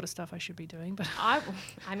 I have a lot of stuff I should be doing, but I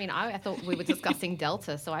thought we were discussing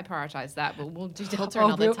Delta, so I prioritised that. But we'll do Delta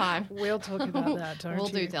another time. We'll talk about that, don't We'll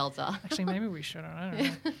you? do Delta. Actually, maybe we should.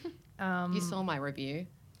 I don't know. You saw my review?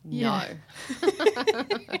 Yeah. No.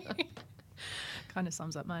 Kind of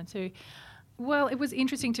sums up mine too. Well, it was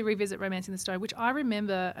interesting to revisit Romancing the Stone, which I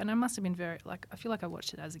remember, and I must have been I feel like I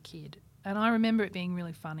watched it as a kid, and I remember it being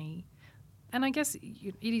really funny. And I guess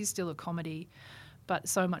it is still a comedy, but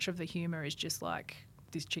so much of the humour is just like,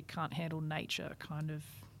 this chick can't handle nature, kind of.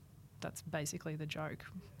 That's basically the joke.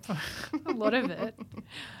 A lot of it.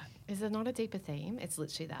 Is there not a deeper theme? It's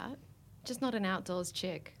literally that. Just not an outdoors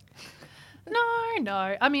chick.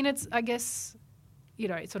 No. I mean, I guess, you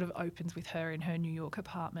know, it sort of opens with her in her New York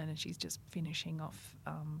apartment and she's just finishing off,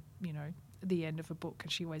 you know, the end of a book,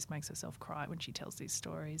 and she always makes herself cry when she tells these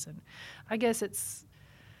stories. And I guess it's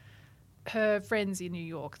her friends in New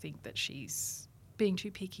York think that she's being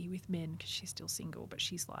too picky with men because she's still single, but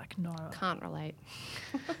she's like, no. Can't relate.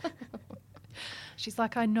 She's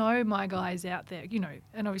like, I know my guy's out there, you know,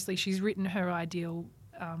 and obviously she's written her ideal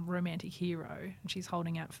romantic hero and she's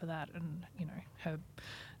holding out for that, and, you know, her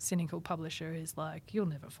cynical publisher is like, you'll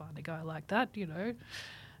never find a guy like that, you know.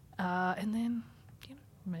 And then, you know,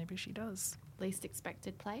 maybe she does. Least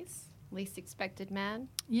expected place, least expected man.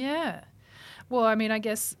 Yeah. Well, I mean, I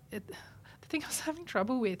guess the thing I was having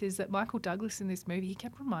trouble with is that Michael Douglas in this movie, he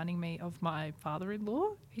kept reminding me of my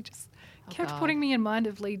father-in-law. He just kept putting me in mind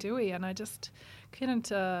of Lee Dewey, and I just couldn't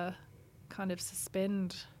kind of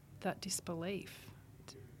suspend that disbelief.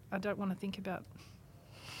 I don't want to think about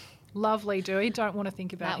love Lee Dewey. Don't want to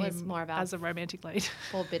think about That was him more about as a romantic lead.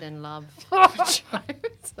 Forbidden love.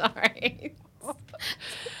 Sorry.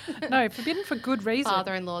 No, forbidden for good reason.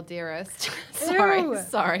 Father-in-law, dearest. Ew.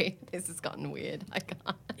 Sorry. This has gotten weird. I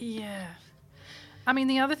can't. Yeah. I mean,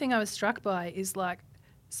 the other thing I was struck by is like,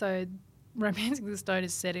 so Romancing the Stone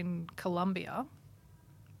is set in Colombia,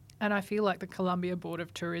 and I feel like the Colombia Board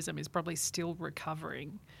of Tourism is probably still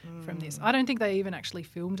recovering from this. I don't think they even actually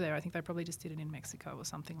filmed there. I think they probably just did it in Mexico or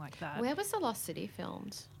something like that. Where was The Lost City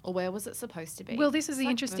filmed? Or where was it supposed to be? Well, this is It's the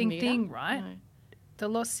like interesting Bermuda? thing, right? No. The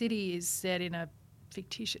Lost City is set in a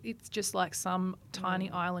fictitious, it's just like some tiny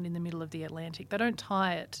island in the middle of the Atlantic. They don't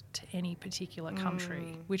tie it to any particular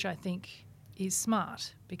country, which I think is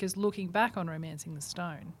smart, because looking back on Romancing the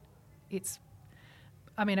Stone,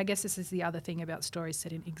 I mean, I guess this is the other thing about stories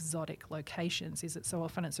set in exotic locations, is that so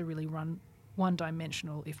often it's a really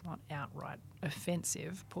one-dimensional, if not outright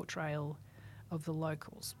offensive portrayal of the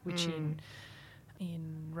locals, which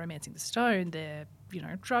in Romancing the Stone, they're, you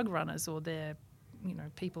know, drug runners, or they're, you know,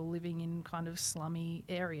 people living in kind of slummy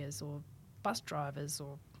areas, or bus drivers,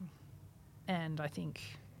 and I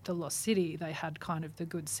think The Lost City, they had kind of the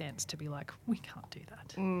good sense to be like, we can't do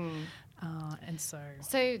that. And so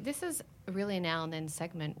this is really a now and then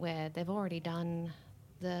segment where they've already done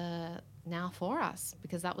the now for us,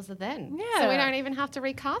 because that was the then. Yeah. So we don't even have to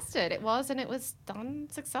recast it. It was done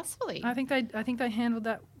successfully. I think they handled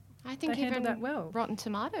that. I think they handled even that well. Rotten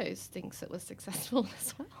Tomatoes thinks it was successful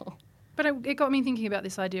as well. But it got me thinking about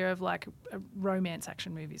this idea of like romance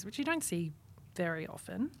action movies, which you don't see very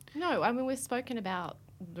often. No, I mean, we've spoken about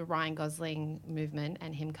the Ryan Gosling movement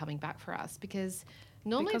and him coming back for us, because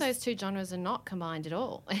normally those two genres are not combined at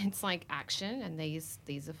all. It's like action, and these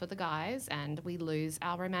are for the guys, and we lose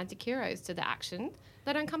our romantic heroes to the action.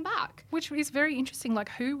 They don't come back. Which is very interesting. Like,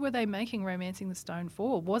 who were they making Romancing the Stone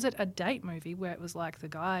for? Was it a date movie where it was like the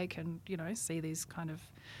guy can, see these kind of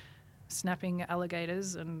snapping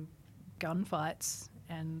alligators and gunfights,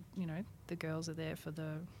 and, the girls are there for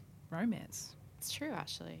the romance? It's true,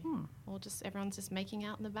 actually. Or just everyone's just making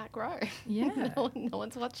out in the back row. Yeah. no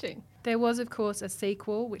one's watching. There was, of course, a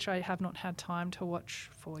sequel, which I have not had time to watch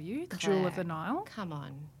for you, Claire, Jewel of the Nile. Come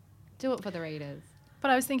on. Do it for the readers. But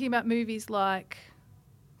I was thinking about movies like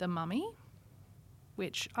The Mummy,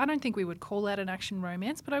 which I don't think we would call that an action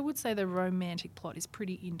romance, but I would say the romantic plot is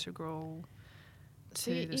pretty integral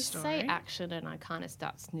to the story. You say action and I kind of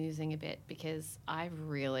start snoozing a bit, because I've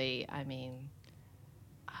really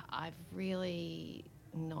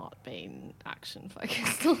not been action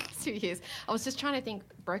focused the last few years. I was just trying to think.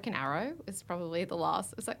 Broken Arrow is probably the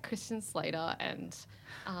last. It's like Christian Slater and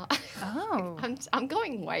I'm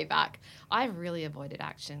going way back. I've really avoided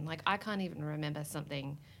action. Like, I can't even remember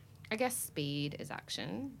something. I guess Speed is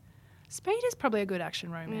action. Speed is probably a good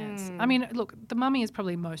action romance. I mean, look, The Mummy is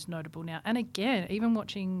probably most notable now. And again, even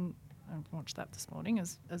I watched that this morning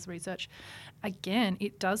as research. Again,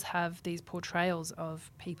 it does have these portrayals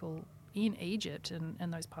of people in Egypt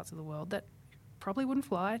and those parts of the world that probably wouldn't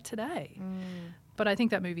fly today. But I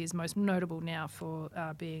think that movie is most notable now for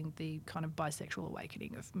being the kind of bisexual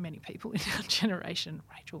awakening of many people in our generation.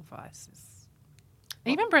 Rachel Weisz is...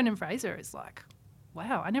 Even Brendan Fraser is like,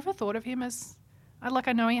 wow, I never thought of him as...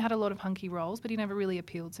 I know he had a lot of hunky roles, but he never really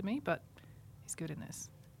appealed to me, but he's good in this.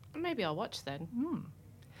 Maybe I'll watch then.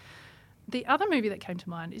 The other movie that came to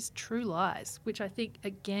mind is True Lies, which I think,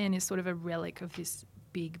 again, is sort of a relic of this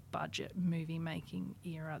big budget movie making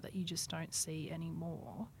era that you just don't see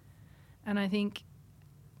anymore. And I think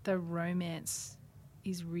the romance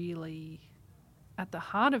is really at the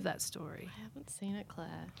heart of that story. I haven't seen it,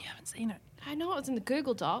 Claire. You haven't seen it? I know it was in the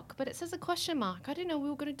Google Doc, but it says a question mark. I didn't know we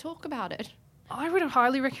were going to talk about it. I would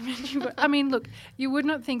highly recommend you. I mean, look, you would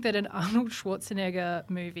not think that an Arnold Schwarzenegger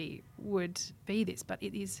movie would be this, but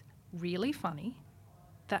it is really funny.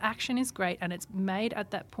 The action is great, and it's made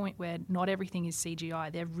at that point where not everything is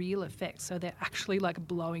CGI. They're real effects, so they're actually like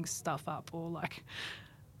blowing stuff up, or like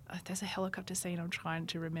there's a helicopter scene I'm trying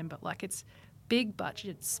to remember. Like, it's big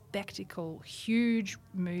budget, spectacle, huge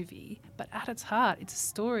movie, but at its heart, it's a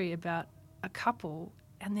story about a couple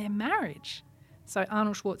and their marriage. So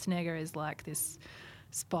Arnold Schwarzenegger is like this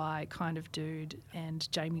spy kind of dude, and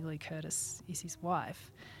Jamie Lee Curtis is his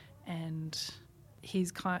wife. And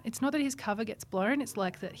it's not that his cover gets blown, it's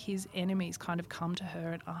like that his enemies kind of come to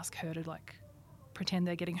her and ask her to like pretend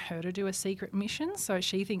they're getting her to do a secret mission. So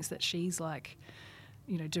she thinks that she's like,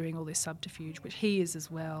 doing all this subterfuge, which he is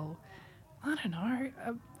as well. I don't know.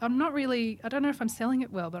 I don't know if I'm selling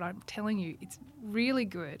it well, but I'm telling you, it's really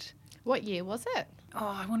good. What year was it? Oh,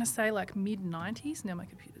 I want to say like mid-90s. Now my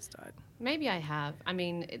computer's died. Maybe I have. I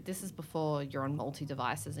mean, this is before you're on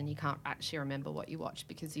multi-devices and you can't actually remember what you watched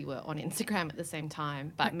because you were on Instagram at the same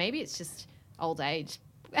time. But maybe it's just old age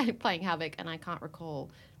playing havoc and I can't recall.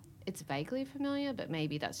 It's vaguely familiar, but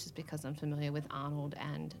maybe that's just because I'm familiar with Arnold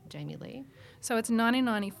and Jamie Lee. So it's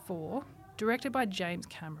 1994, directed by James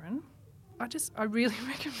Cameron. I really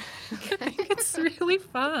recommend it. I think it's really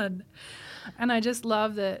fun. And I just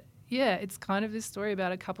love that, it's kind of this story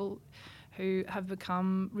about a couple who have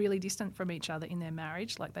become really distant from each other in their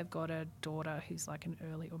marriage. Like, they've got a daughter who's like an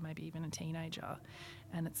early or maybe even a teenager,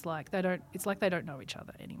 and it's like they don't know each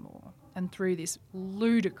other anymore. And through this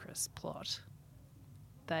ludicrous plot,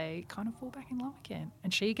 they kind of fall back in love again.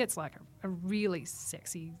 And she gets like a really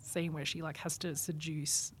sexy scene where she like has to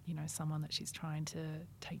seduce, someone that she's trying to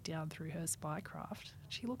take down through her spycraft.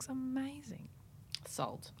 She looks amazing.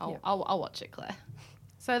 Sold. I'll watch it, Claire.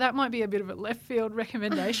 So that might be a bit of a left field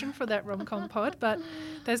recommendation for that rom-com pod, but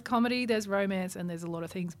there's comedy, there's romance, and there's a lot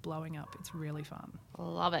of things blowing up. It's really fun.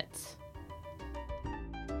 Love it.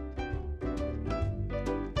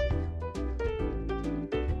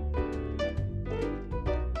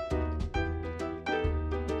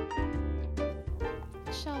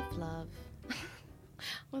 Shelf love.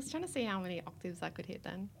 I was trying to see how many octaves I could hit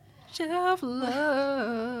then. Shelf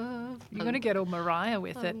love. You're going to get all Mariah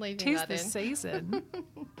with I'm it. leaving Tis that the in. season.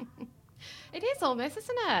 It is almost,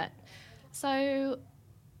 isn't it? So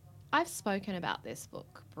I've spoken about this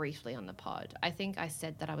book briefly on the pod. I think I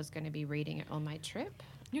said that I was going to be reading it on my trip.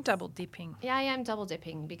 You're double dipping. Yeah, I am double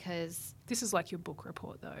dipping because This is like your book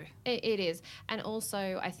report, though. it is. And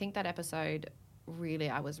also, I think that episode really,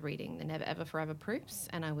 I was reading the Never Ever Forever proofs,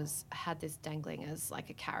 and I had this dangling as like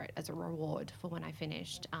a carrot as a reward for when I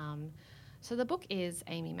finished. So the book is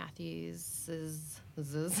Amy Matthews's,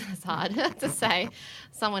 it's hard to say,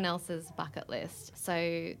 someone else's bucket list.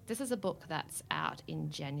 So this is a book that's out in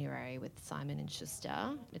January with Simon &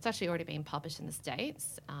 Schuster. It's actually already been published in the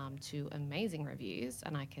States to amazing reviews,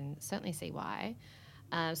 and I can certainly see why.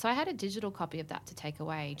 So I had a digital copy of that to take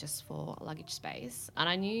away just for luggage space. And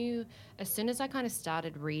I knew as soon as I kind of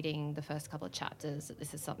started reading the first couple of chapters that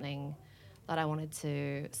this is something that I wanted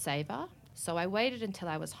to savor. So I waited until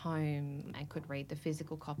I was home and could read the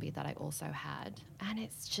physical copy that I also had. And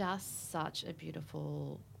it's just such a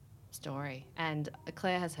beautiful story. And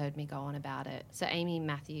Claire has heard me go on about it. So Amy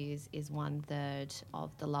Matthews is 1/3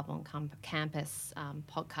 of the Love on Campus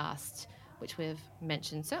podcast, which we've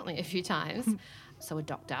mentioned certainly a few times. So a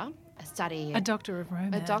doctor, A doctor of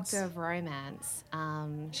romance. A doctor of romance.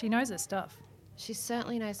 She knows her stuff. She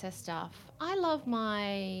certainly knows her stuff. I love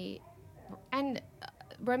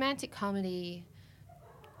romantic comedy.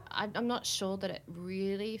 I'm not sure that it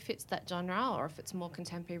really fits that genre or if it's more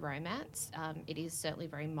contemporary romance. It is certainly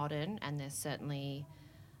very modern, and there's certainly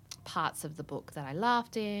parts of the book that I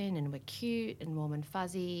laughed in and were cute and warm and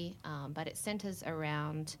fuzzy, but it centres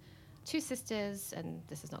around two sisters, and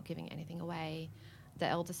this is not giving anything away. The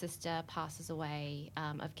elder sister passes away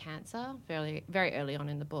of cancer very, very early on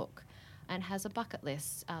in the book and has a bucket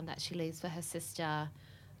list that she leaves for her sister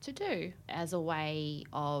to do as a way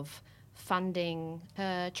of funding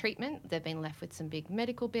her treatment. They've been left with some big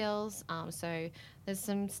medical bills. So there's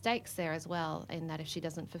some stakes there as well in that if she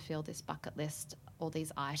doesn't fulfill this bucket list or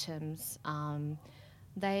these items, her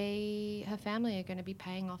family are going to be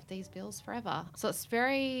paying off these bills forever. So it's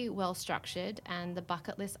very well structured, and the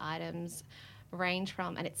bucket list items range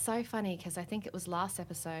from, and it's so funny because I think it was last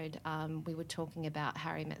episode we were talking about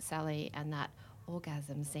Harry Met Sally and that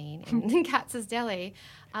orgasm scene in Katz's Deli.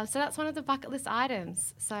 So that's one of the bucket list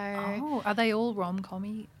items. So are they all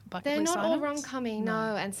rom-commy bucket they're list not items? all rom-commy,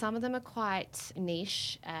 no, and some of them are quite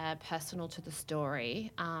niche, personal to the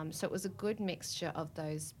story. So it was a good mixture of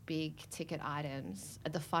those big ticket items.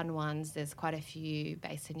 The fun ones, there's quite a few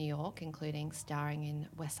based in New York, including starring in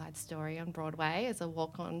West Side Story on Broadway as a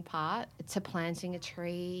walk-on part, to planting a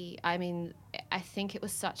tree. I mean, I think it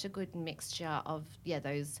was such a good mixture of,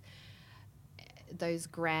 those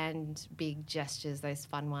grand, big gestures, those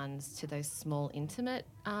fun ones, to those small, intimate,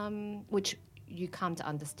 which you come to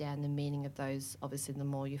understand the meaning of those, obviously, the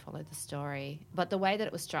more you follow the story. But the way that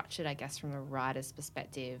it was structured, I guess, from a writer's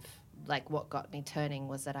perspective, like what got me turning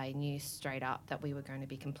was that I knew straight up that we were going to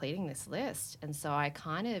be completing this list. And so I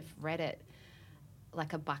kind of read it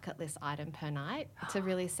like a bucket list item per night to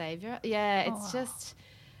really savor it. Yeah, it's just,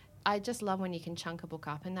 I just love when you can chunk a book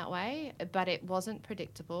up in that way. But it wasn't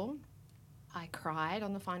predictable. I cried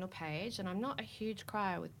on the final page, and I'm not a huge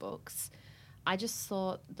crier with books. I just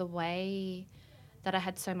thought the way that I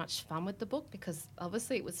had so much fun with the book, because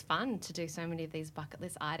obviously it was fun to do so many of these bucket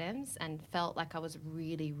list items, and felt like I was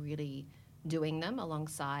really, really doing them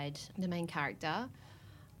alongside the main character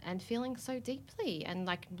and feeling so deeply and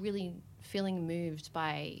like really feeling moved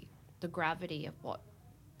by the gravity of what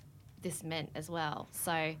this meant as well.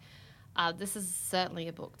 So this is certainly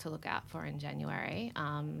a book to look out for in January.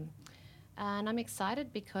 And I'm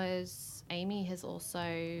excited because Amy has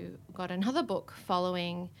also got another book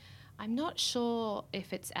following. I'm not sure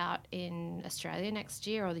if it's out in Australia next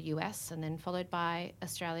year or the US and then followed by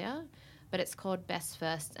Australia, but it's called Best,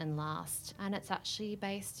 First and Last. And it's actually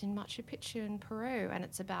based in Machu Picchu in Peru, and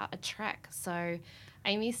it's about a trek. So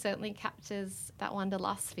Amy certainly captures that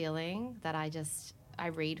Wanderlust feeling that I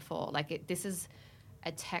read for. Like this is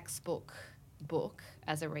a textbook book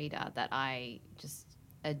as a reader that I just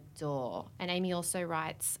adore. And Amy also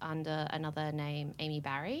writes under another name, Amy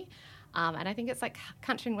Barry, and I think it's like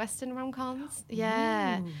country and western rom-coms,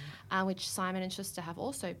 which Simon and Schuster have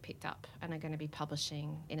also picked up and are going to be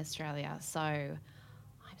publishing in Australia. So I'm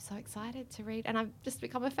so excited to read, and I've just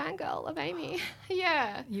become a fangirl of Amy.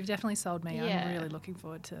 Yeah, You've definitely sold me. Yeah. I'm really looking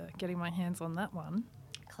forward to getting my hands on that one.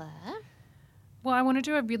 Claire? Well, I want to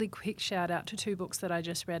do a really quick shout out to two books that I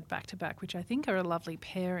just read back to back, which I think are a lovely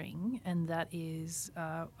pairing, and that is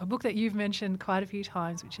a book that you've mentioned quite a few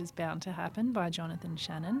times, which is Bound to Happen by Jonathan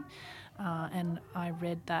Shannon. and I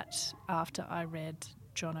read that after I read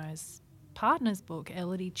Jono's partner's book,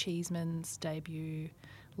 Elodie Cheeseman's debut,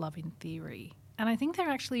 Love in Theory. And I think they're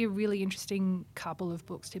actually a really interesting couple of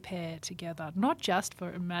books to pair together, not just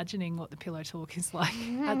for imagining what the pillow talk is like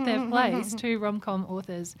at their place, two rom-com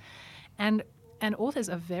authors. And authors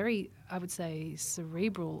are very, I would say,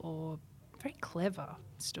 cerebral or very clever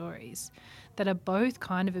stories that are both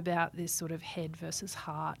kind of about this sort of head versus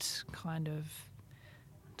heart kind of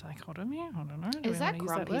dichotomy. I don't know. Is that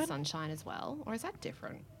Grumpy Sunshine as well, or is that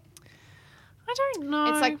different? I don't know.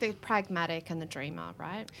 It's like the pragmatic and the dreamer,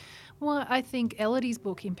 right? Well, I think Elodie's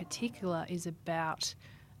book in particular is about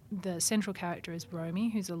the central character is Romy,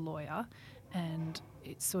 who's a lawyer, and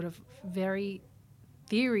it's sort of very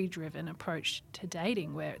theory-driven approach to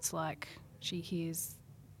dating where it's like she hears,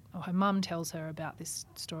 or her mum tells her about this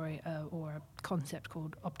story or a concept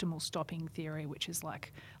called optimal stopping theory, which is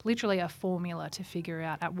like literally a formula to figure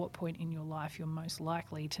out at what point in your life you're most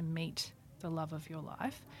likely to meet the love of your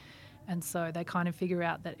life. And so they kind of figure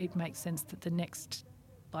out that it makes sense that the next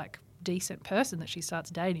like decent person that she starts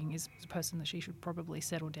dating is the person that she should probably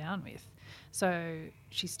settle down with. So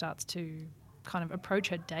she starts to kind of approach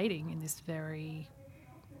her dating in this very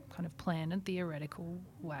kind of planned and theoretical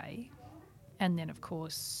way. And then, of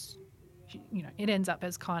course, it ends up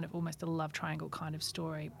as kind of almost a love triangle kind of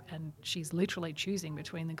story, and she's literally choosing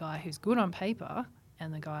between the guy who's good on paper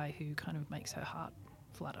and the guy who kind of makes her heart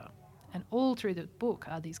flutter. And all through the book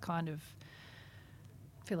are these kind of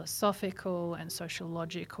philosophical and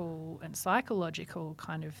sociological and psychological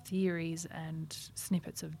kind of theories and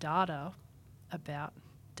snippets of data about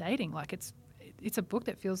dating. Like it's a book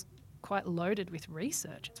that feels quite loaded with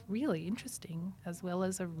research. It's really interesting as well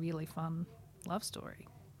as a really fun love story.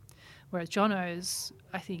 Whereas Jono's,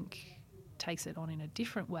 I think, takes it on in a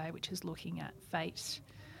different way, which is looking at fate,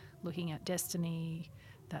 looking at destiny,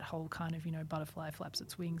 that whole kind of, butterfly flaps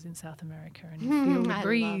its wings in South America and you feel the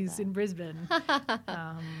breeze in Brisbane.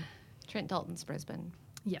 Trent Dalton's Brisbane.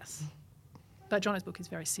 Yes. But Jono's book is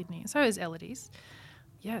very Sydney. So is Elodie's.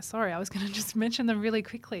 Yeah, sorry, I was going to just mention them really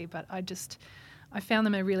quickly, but I found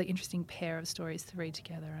them a really interesting pair of stories to read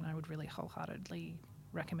together, and I would really wholeheartedly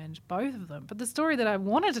recommend both of them. But the story that I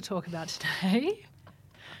wanted to talk about today,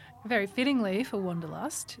 very fittingly for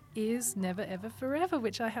Wanderlust, is Never Ever Forever,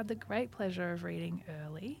 which I had the great pleasure of reading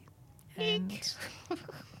early. And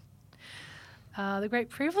the great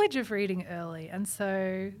privilege of reading early. And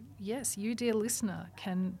so, yes, you, dear listener,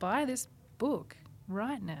 can buy this book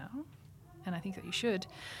right now, and I think that you should.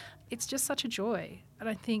 It's just such a joy. And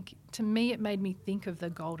I think, to me, it made me think of the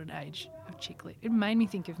golden age of chick lit. It made me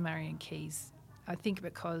think of Marian Keyes. I think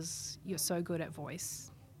because you're so good at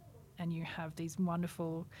voice and you have these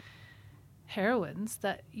wonderful heroines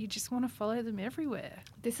that you just want to follow them everywhere.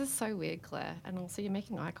 This is so weird, Claire. And also you're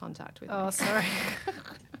making eye contact with me. Oh, sorry.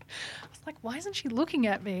 I was like, why isn't she looking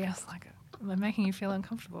at me? I was like, am I making you feel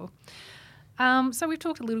uncomfortable? So we've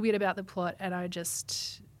talked a little bit about the plot, and I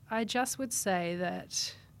just would say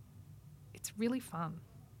that it's really fun.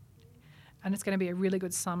 And it's going to be a really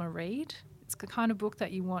good summer read. It's the kind of book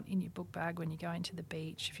that you want in your book bag when you're going to the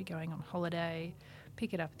beach, if you're going on holiday,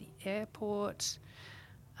 pick it up at the airport.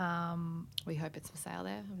 We hope it's for sale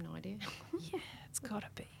there. I have no idea. Yeah, it's got to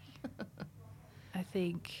be. I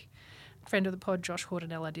think friend of the pod, Josh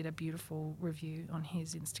Hortonella, did a beautiful review on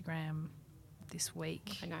his Instagram this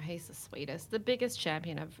week. I know, he's the sweetest. The biggest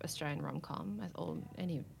champion of Australian rom-com, or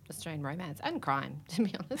any Australian romance and crime, to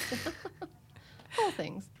be honest. All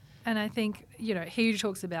things. And I think, he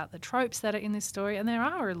talks about the tropes that are in this story, and there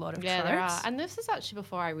are a lot of tropes. Yeah, there are. And this is actually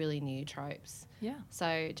before I really knew tropes. Yeah. So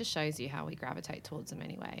it just shows you how we gravitate towards them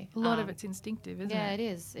anyway. A lot of it's instinctive, isn't it? Yeah, it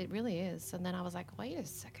is. It really is. And then I was like, wait a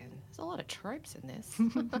second. There's a lot of tropes in this.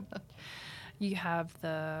 You have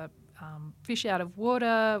the fish out of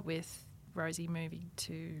water with Rosie moving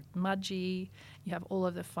to Mudgee. You have all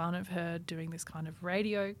of the fun of her doing this kind of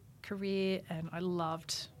radio career, and I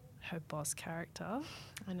loved her boss character.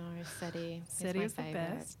 I know, Seti. Seti is the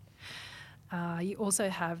best. You also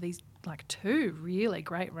have these two really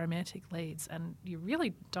great romantic leads, and you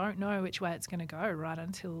really don't know which way it's going to go right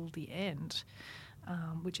until the end,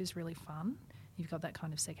 which is really fun. You've got that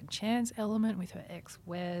kind of second chance element with her ex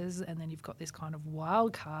Wes, and then you've got this kind of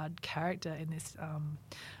wild card character in this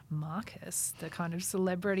Marcus, the kind of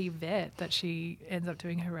celebrity vet that she ends up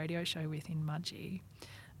doing her radio show with in Mudgee,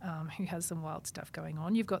 who has some wild stuff going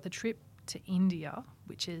on. You've got the trip to India,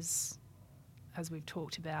 which is, as we've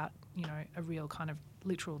talked about, a real kind of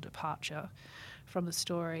literal departure from the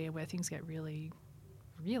story, and where things get really,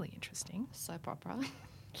 really interesting. Soap opera.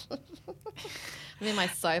 I'm in my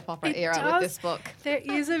soap opera It era does. with this book. There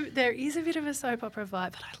is a bit of a soap opera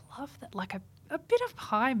vibe, but I love that. Like a bit of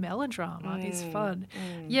high melodrama is fun.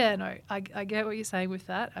 Yeah, no, I get what you're saying with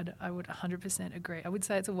that. I would 100% agree. I would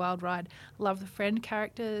say it's a wild ride. Love the friend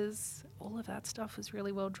characters. All of that stuff was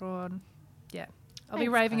really well drawn. Yeah. I'll be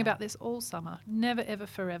Thanks, raving Claire. about this all summer. Never, ever,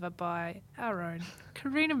 forever by our own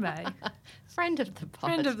Karina May, Friend of the pod.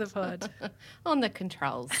 friend of the pod. On the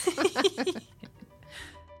controls.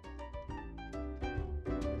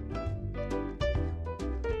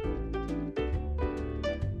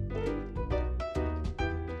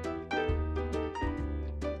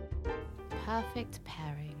 Perfect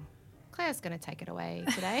pairing. Claire's going to take it away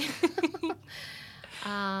today.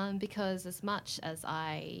 Because as much as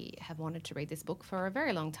I have wanted to read this book for a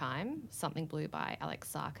very long time, Something Blue by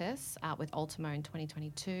Alex Sarkis, out with Ultimo in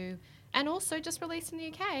 2022, and also just released in the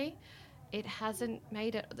UK, it hasn't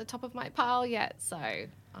made it at the top of my pile yet. So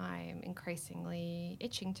I'm increasingly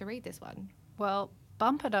itching to read this one. Well,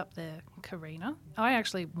 bump it up there, Karina. I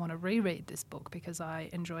actually want to reread this book because I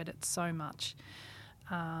enjoyed it so much.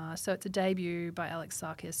 So it's a debut by Alex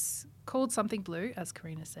Sarkis called Something Blue, as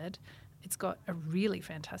Karina said. It's got a really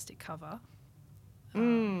fantastic cover.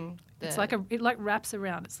 It's like it wraps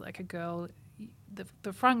around. It's like a girl.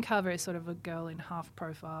 The front cover is sort of a girl in half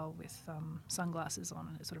profile with sunglasses on,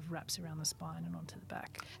 and it sort of wraps around the spine and onto the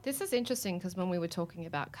back. This is interesting because when we were talking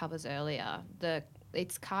about covers earlier,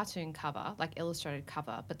 it's cartoon cover, like illustrated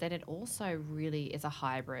cover, but then it also really is a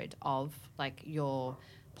hybrid of like your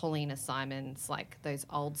Paulina Simons, like those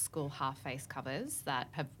old school half-face covers that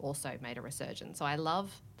have also made a resurgence. So I love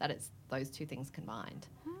that it's those two things combined,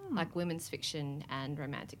 like women's fiction and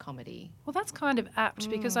romantic comedy. Well, that's kind of apt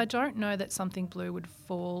because I don't know that Something Blue would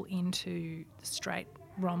fall into the straight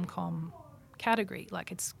rom-com category.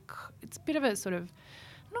 Like it's a bit of a sort of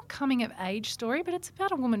not coming of age story, but it's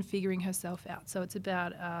about a woman figuring herself out. So it's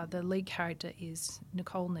about the lead character is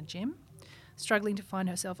Nicole Najim, struggling to find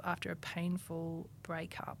herself after a painful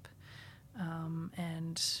breakup.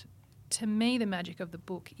 And to me, the magic of the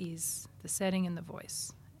book is the setting and the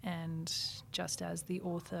voice. And just as the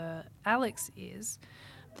author Alex is,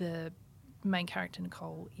 the main character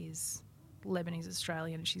Nicole is Lebanese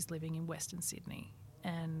Australian and she's living in Western Sydney.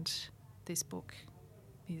 And this book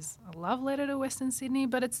is a love letter to Western Sydney,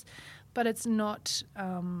 but it's not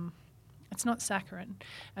saccharine.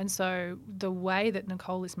 And so the way that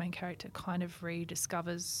Nicole, this main character, kind of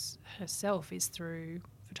rediscovers herself is through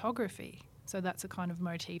photography. So that's a kind of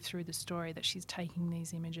motif through the story, that she's taking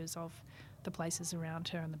these images of the places around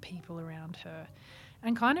her and the people around her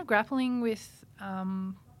and kind of grappling with,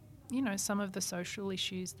 some of the social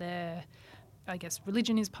issues there. I guess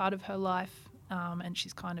religion is part of her life, and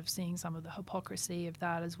she's kind of seeing some of the hypocrisy of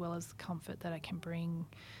that as well as the comfort that it can bring,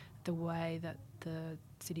 the way that the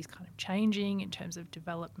city's kind of changing in terms of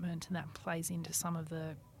development, and that plays into some of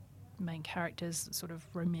the main characters' sort of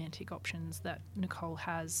romantic options that Nicole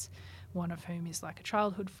has, one of whom is like a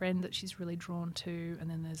childhood friend that she's really drawn to, and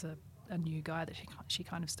then there's a new guy that she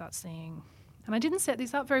kind of starts seeing. And I didn't set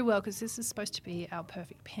this up very well because this is supposed to be our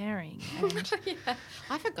perfect pairing. And Yeah,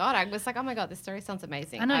 I forgot. I was like, oh my God, this story sounds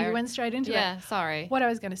amazing. I know, you went straight into it. Yeah, sorry. What I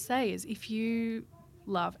was going to say is if you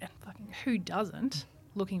love, and fucking who doesn't,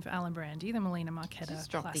 Looking for Alan Brandy, the Melina Marchetta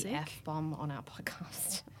Just drop classic. the F-bomb on our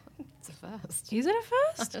podcast. It's a first. Is it a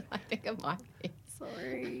first? I think it might be.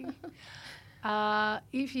 Sorry.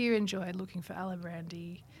 If you enjoyed Looking for Alan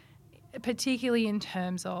Brandy, particularly in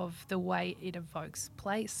terms of the way it evokes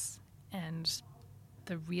place and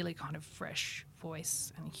the really kind of fresh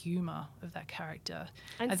voice and humour of that character.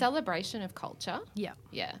 And celebration of culture. Yeah.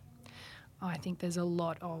 Yeah. I think there's a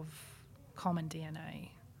lot of common DNA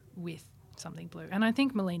with Something Blue. And I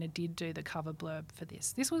think Melina did do the cover blurb for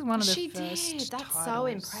this. This was one of the She first did. That's titles. so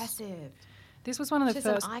impressive. This was one of the She's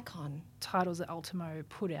first an icon. titles that Ultimo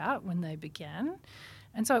put out when they began.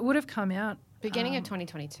 And so it would have come out... Beginning of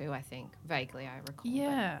 2022, I think. Vaguely, I recall.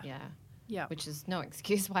 Yeah. But yeah. Yeah. Which is no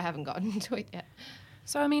excuse why I haven't gotten into it yet.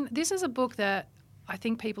 So, I mean, this is a book that I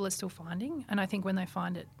think people are still finding. And I think when they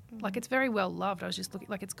find it, like, it's very well loved. I was just looking,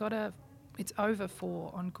 like, it's over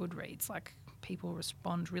 4 on Goodreads. Like, people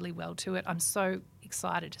respond really well to it. I'm so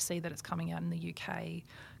excited to see that it's coming out in the UK.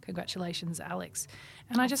 Congratulations, Alex.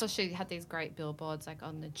 And So she had these great billboards, like,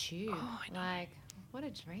 on the tube. Oh, I know. Like, what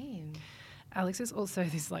a dream. Alex is also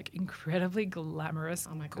this like incredibly glamorous,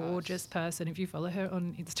 Oh my gosh. gorgeous person. If you follow her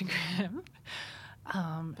on Instagram,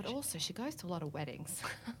 But also, she goes to a lot of weddings.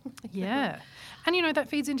 yeah, and that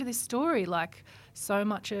feeds into this story. Like so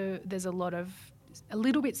much, there's a lot of a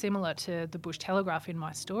little bit similar to the Bush Telegraph in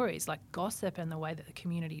my stories, like gossip and the way that the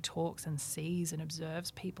community talks and sees and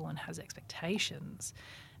observes people and has expectations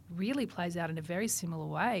really plays out in a very similar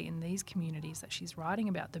way in these communities that she's writing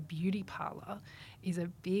about. The beauty parlour is a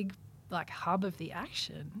big like hub of the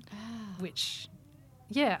action, which,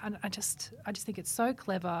 yeah, and I just think it's so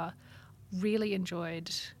clever. Really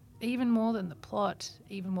enjoyed, even more than the plot,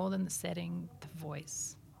 even more than the setting, the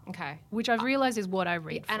voice. Okay. Which I've realised is what I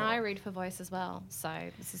read for. And I read for voice as well, so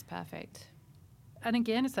this is perfect. And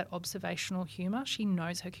again, it's that observational humour. She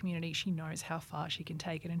knows her community. She knows how far she can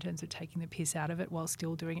take it in terms of taking the piss out of it while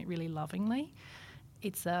still doing it really lovingly.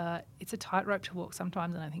 It's a tightrope to walk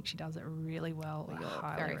sometimes, and I think she does it really well. You're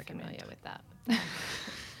highly very recommend. familiar with that.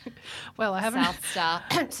 Well, I haven't. South Star,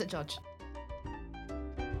 St George.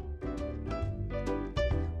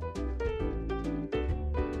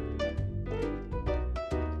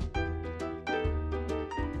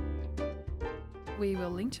 We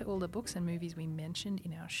will link to all the books and movies we mentioned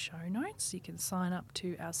in our show notes. You can sign up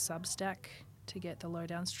to our Substack to get the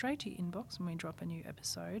lowdown straight to your inbox when we drop a new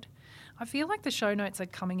episode. I feel like the show notes are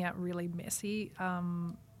coming out really messy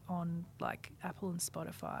on like Apple and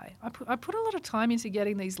Spotify. I put a lot of time into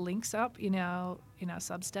getting these links up in our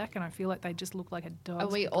Substack, and I feel like they just look like a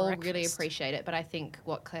dog's We all breakfast. really appreciate it, but I think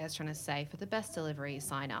what Claire's trying to say, for the best delivery,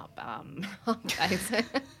 sign up.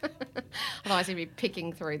 Otherwise you'd be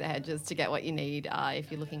picking through the hedges to get what you need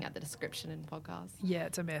if you're looking at the description in podcasts. Yeah,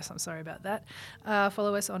 it's a mess. I'm sorry about that.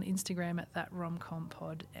 Follow us on Instagram at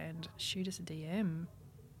thatromcompod and shoot us a DM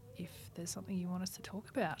if there's something you want us to talk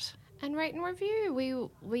about. And rate and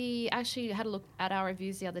review. We actually had a look at our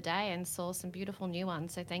reviews the other day and saw some beautiful new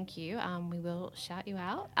ones, so thank you. We will shout you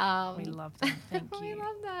out. We love them. Thank you. We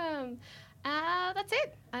love them. That's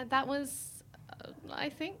it. That was, I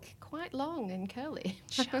think, quite long and curly.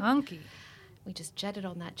 Chunky. We just jetted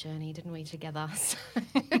on that journey, didn't we, together? So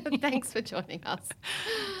thanks for joining us.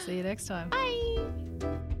 See you next time.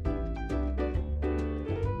 Bye.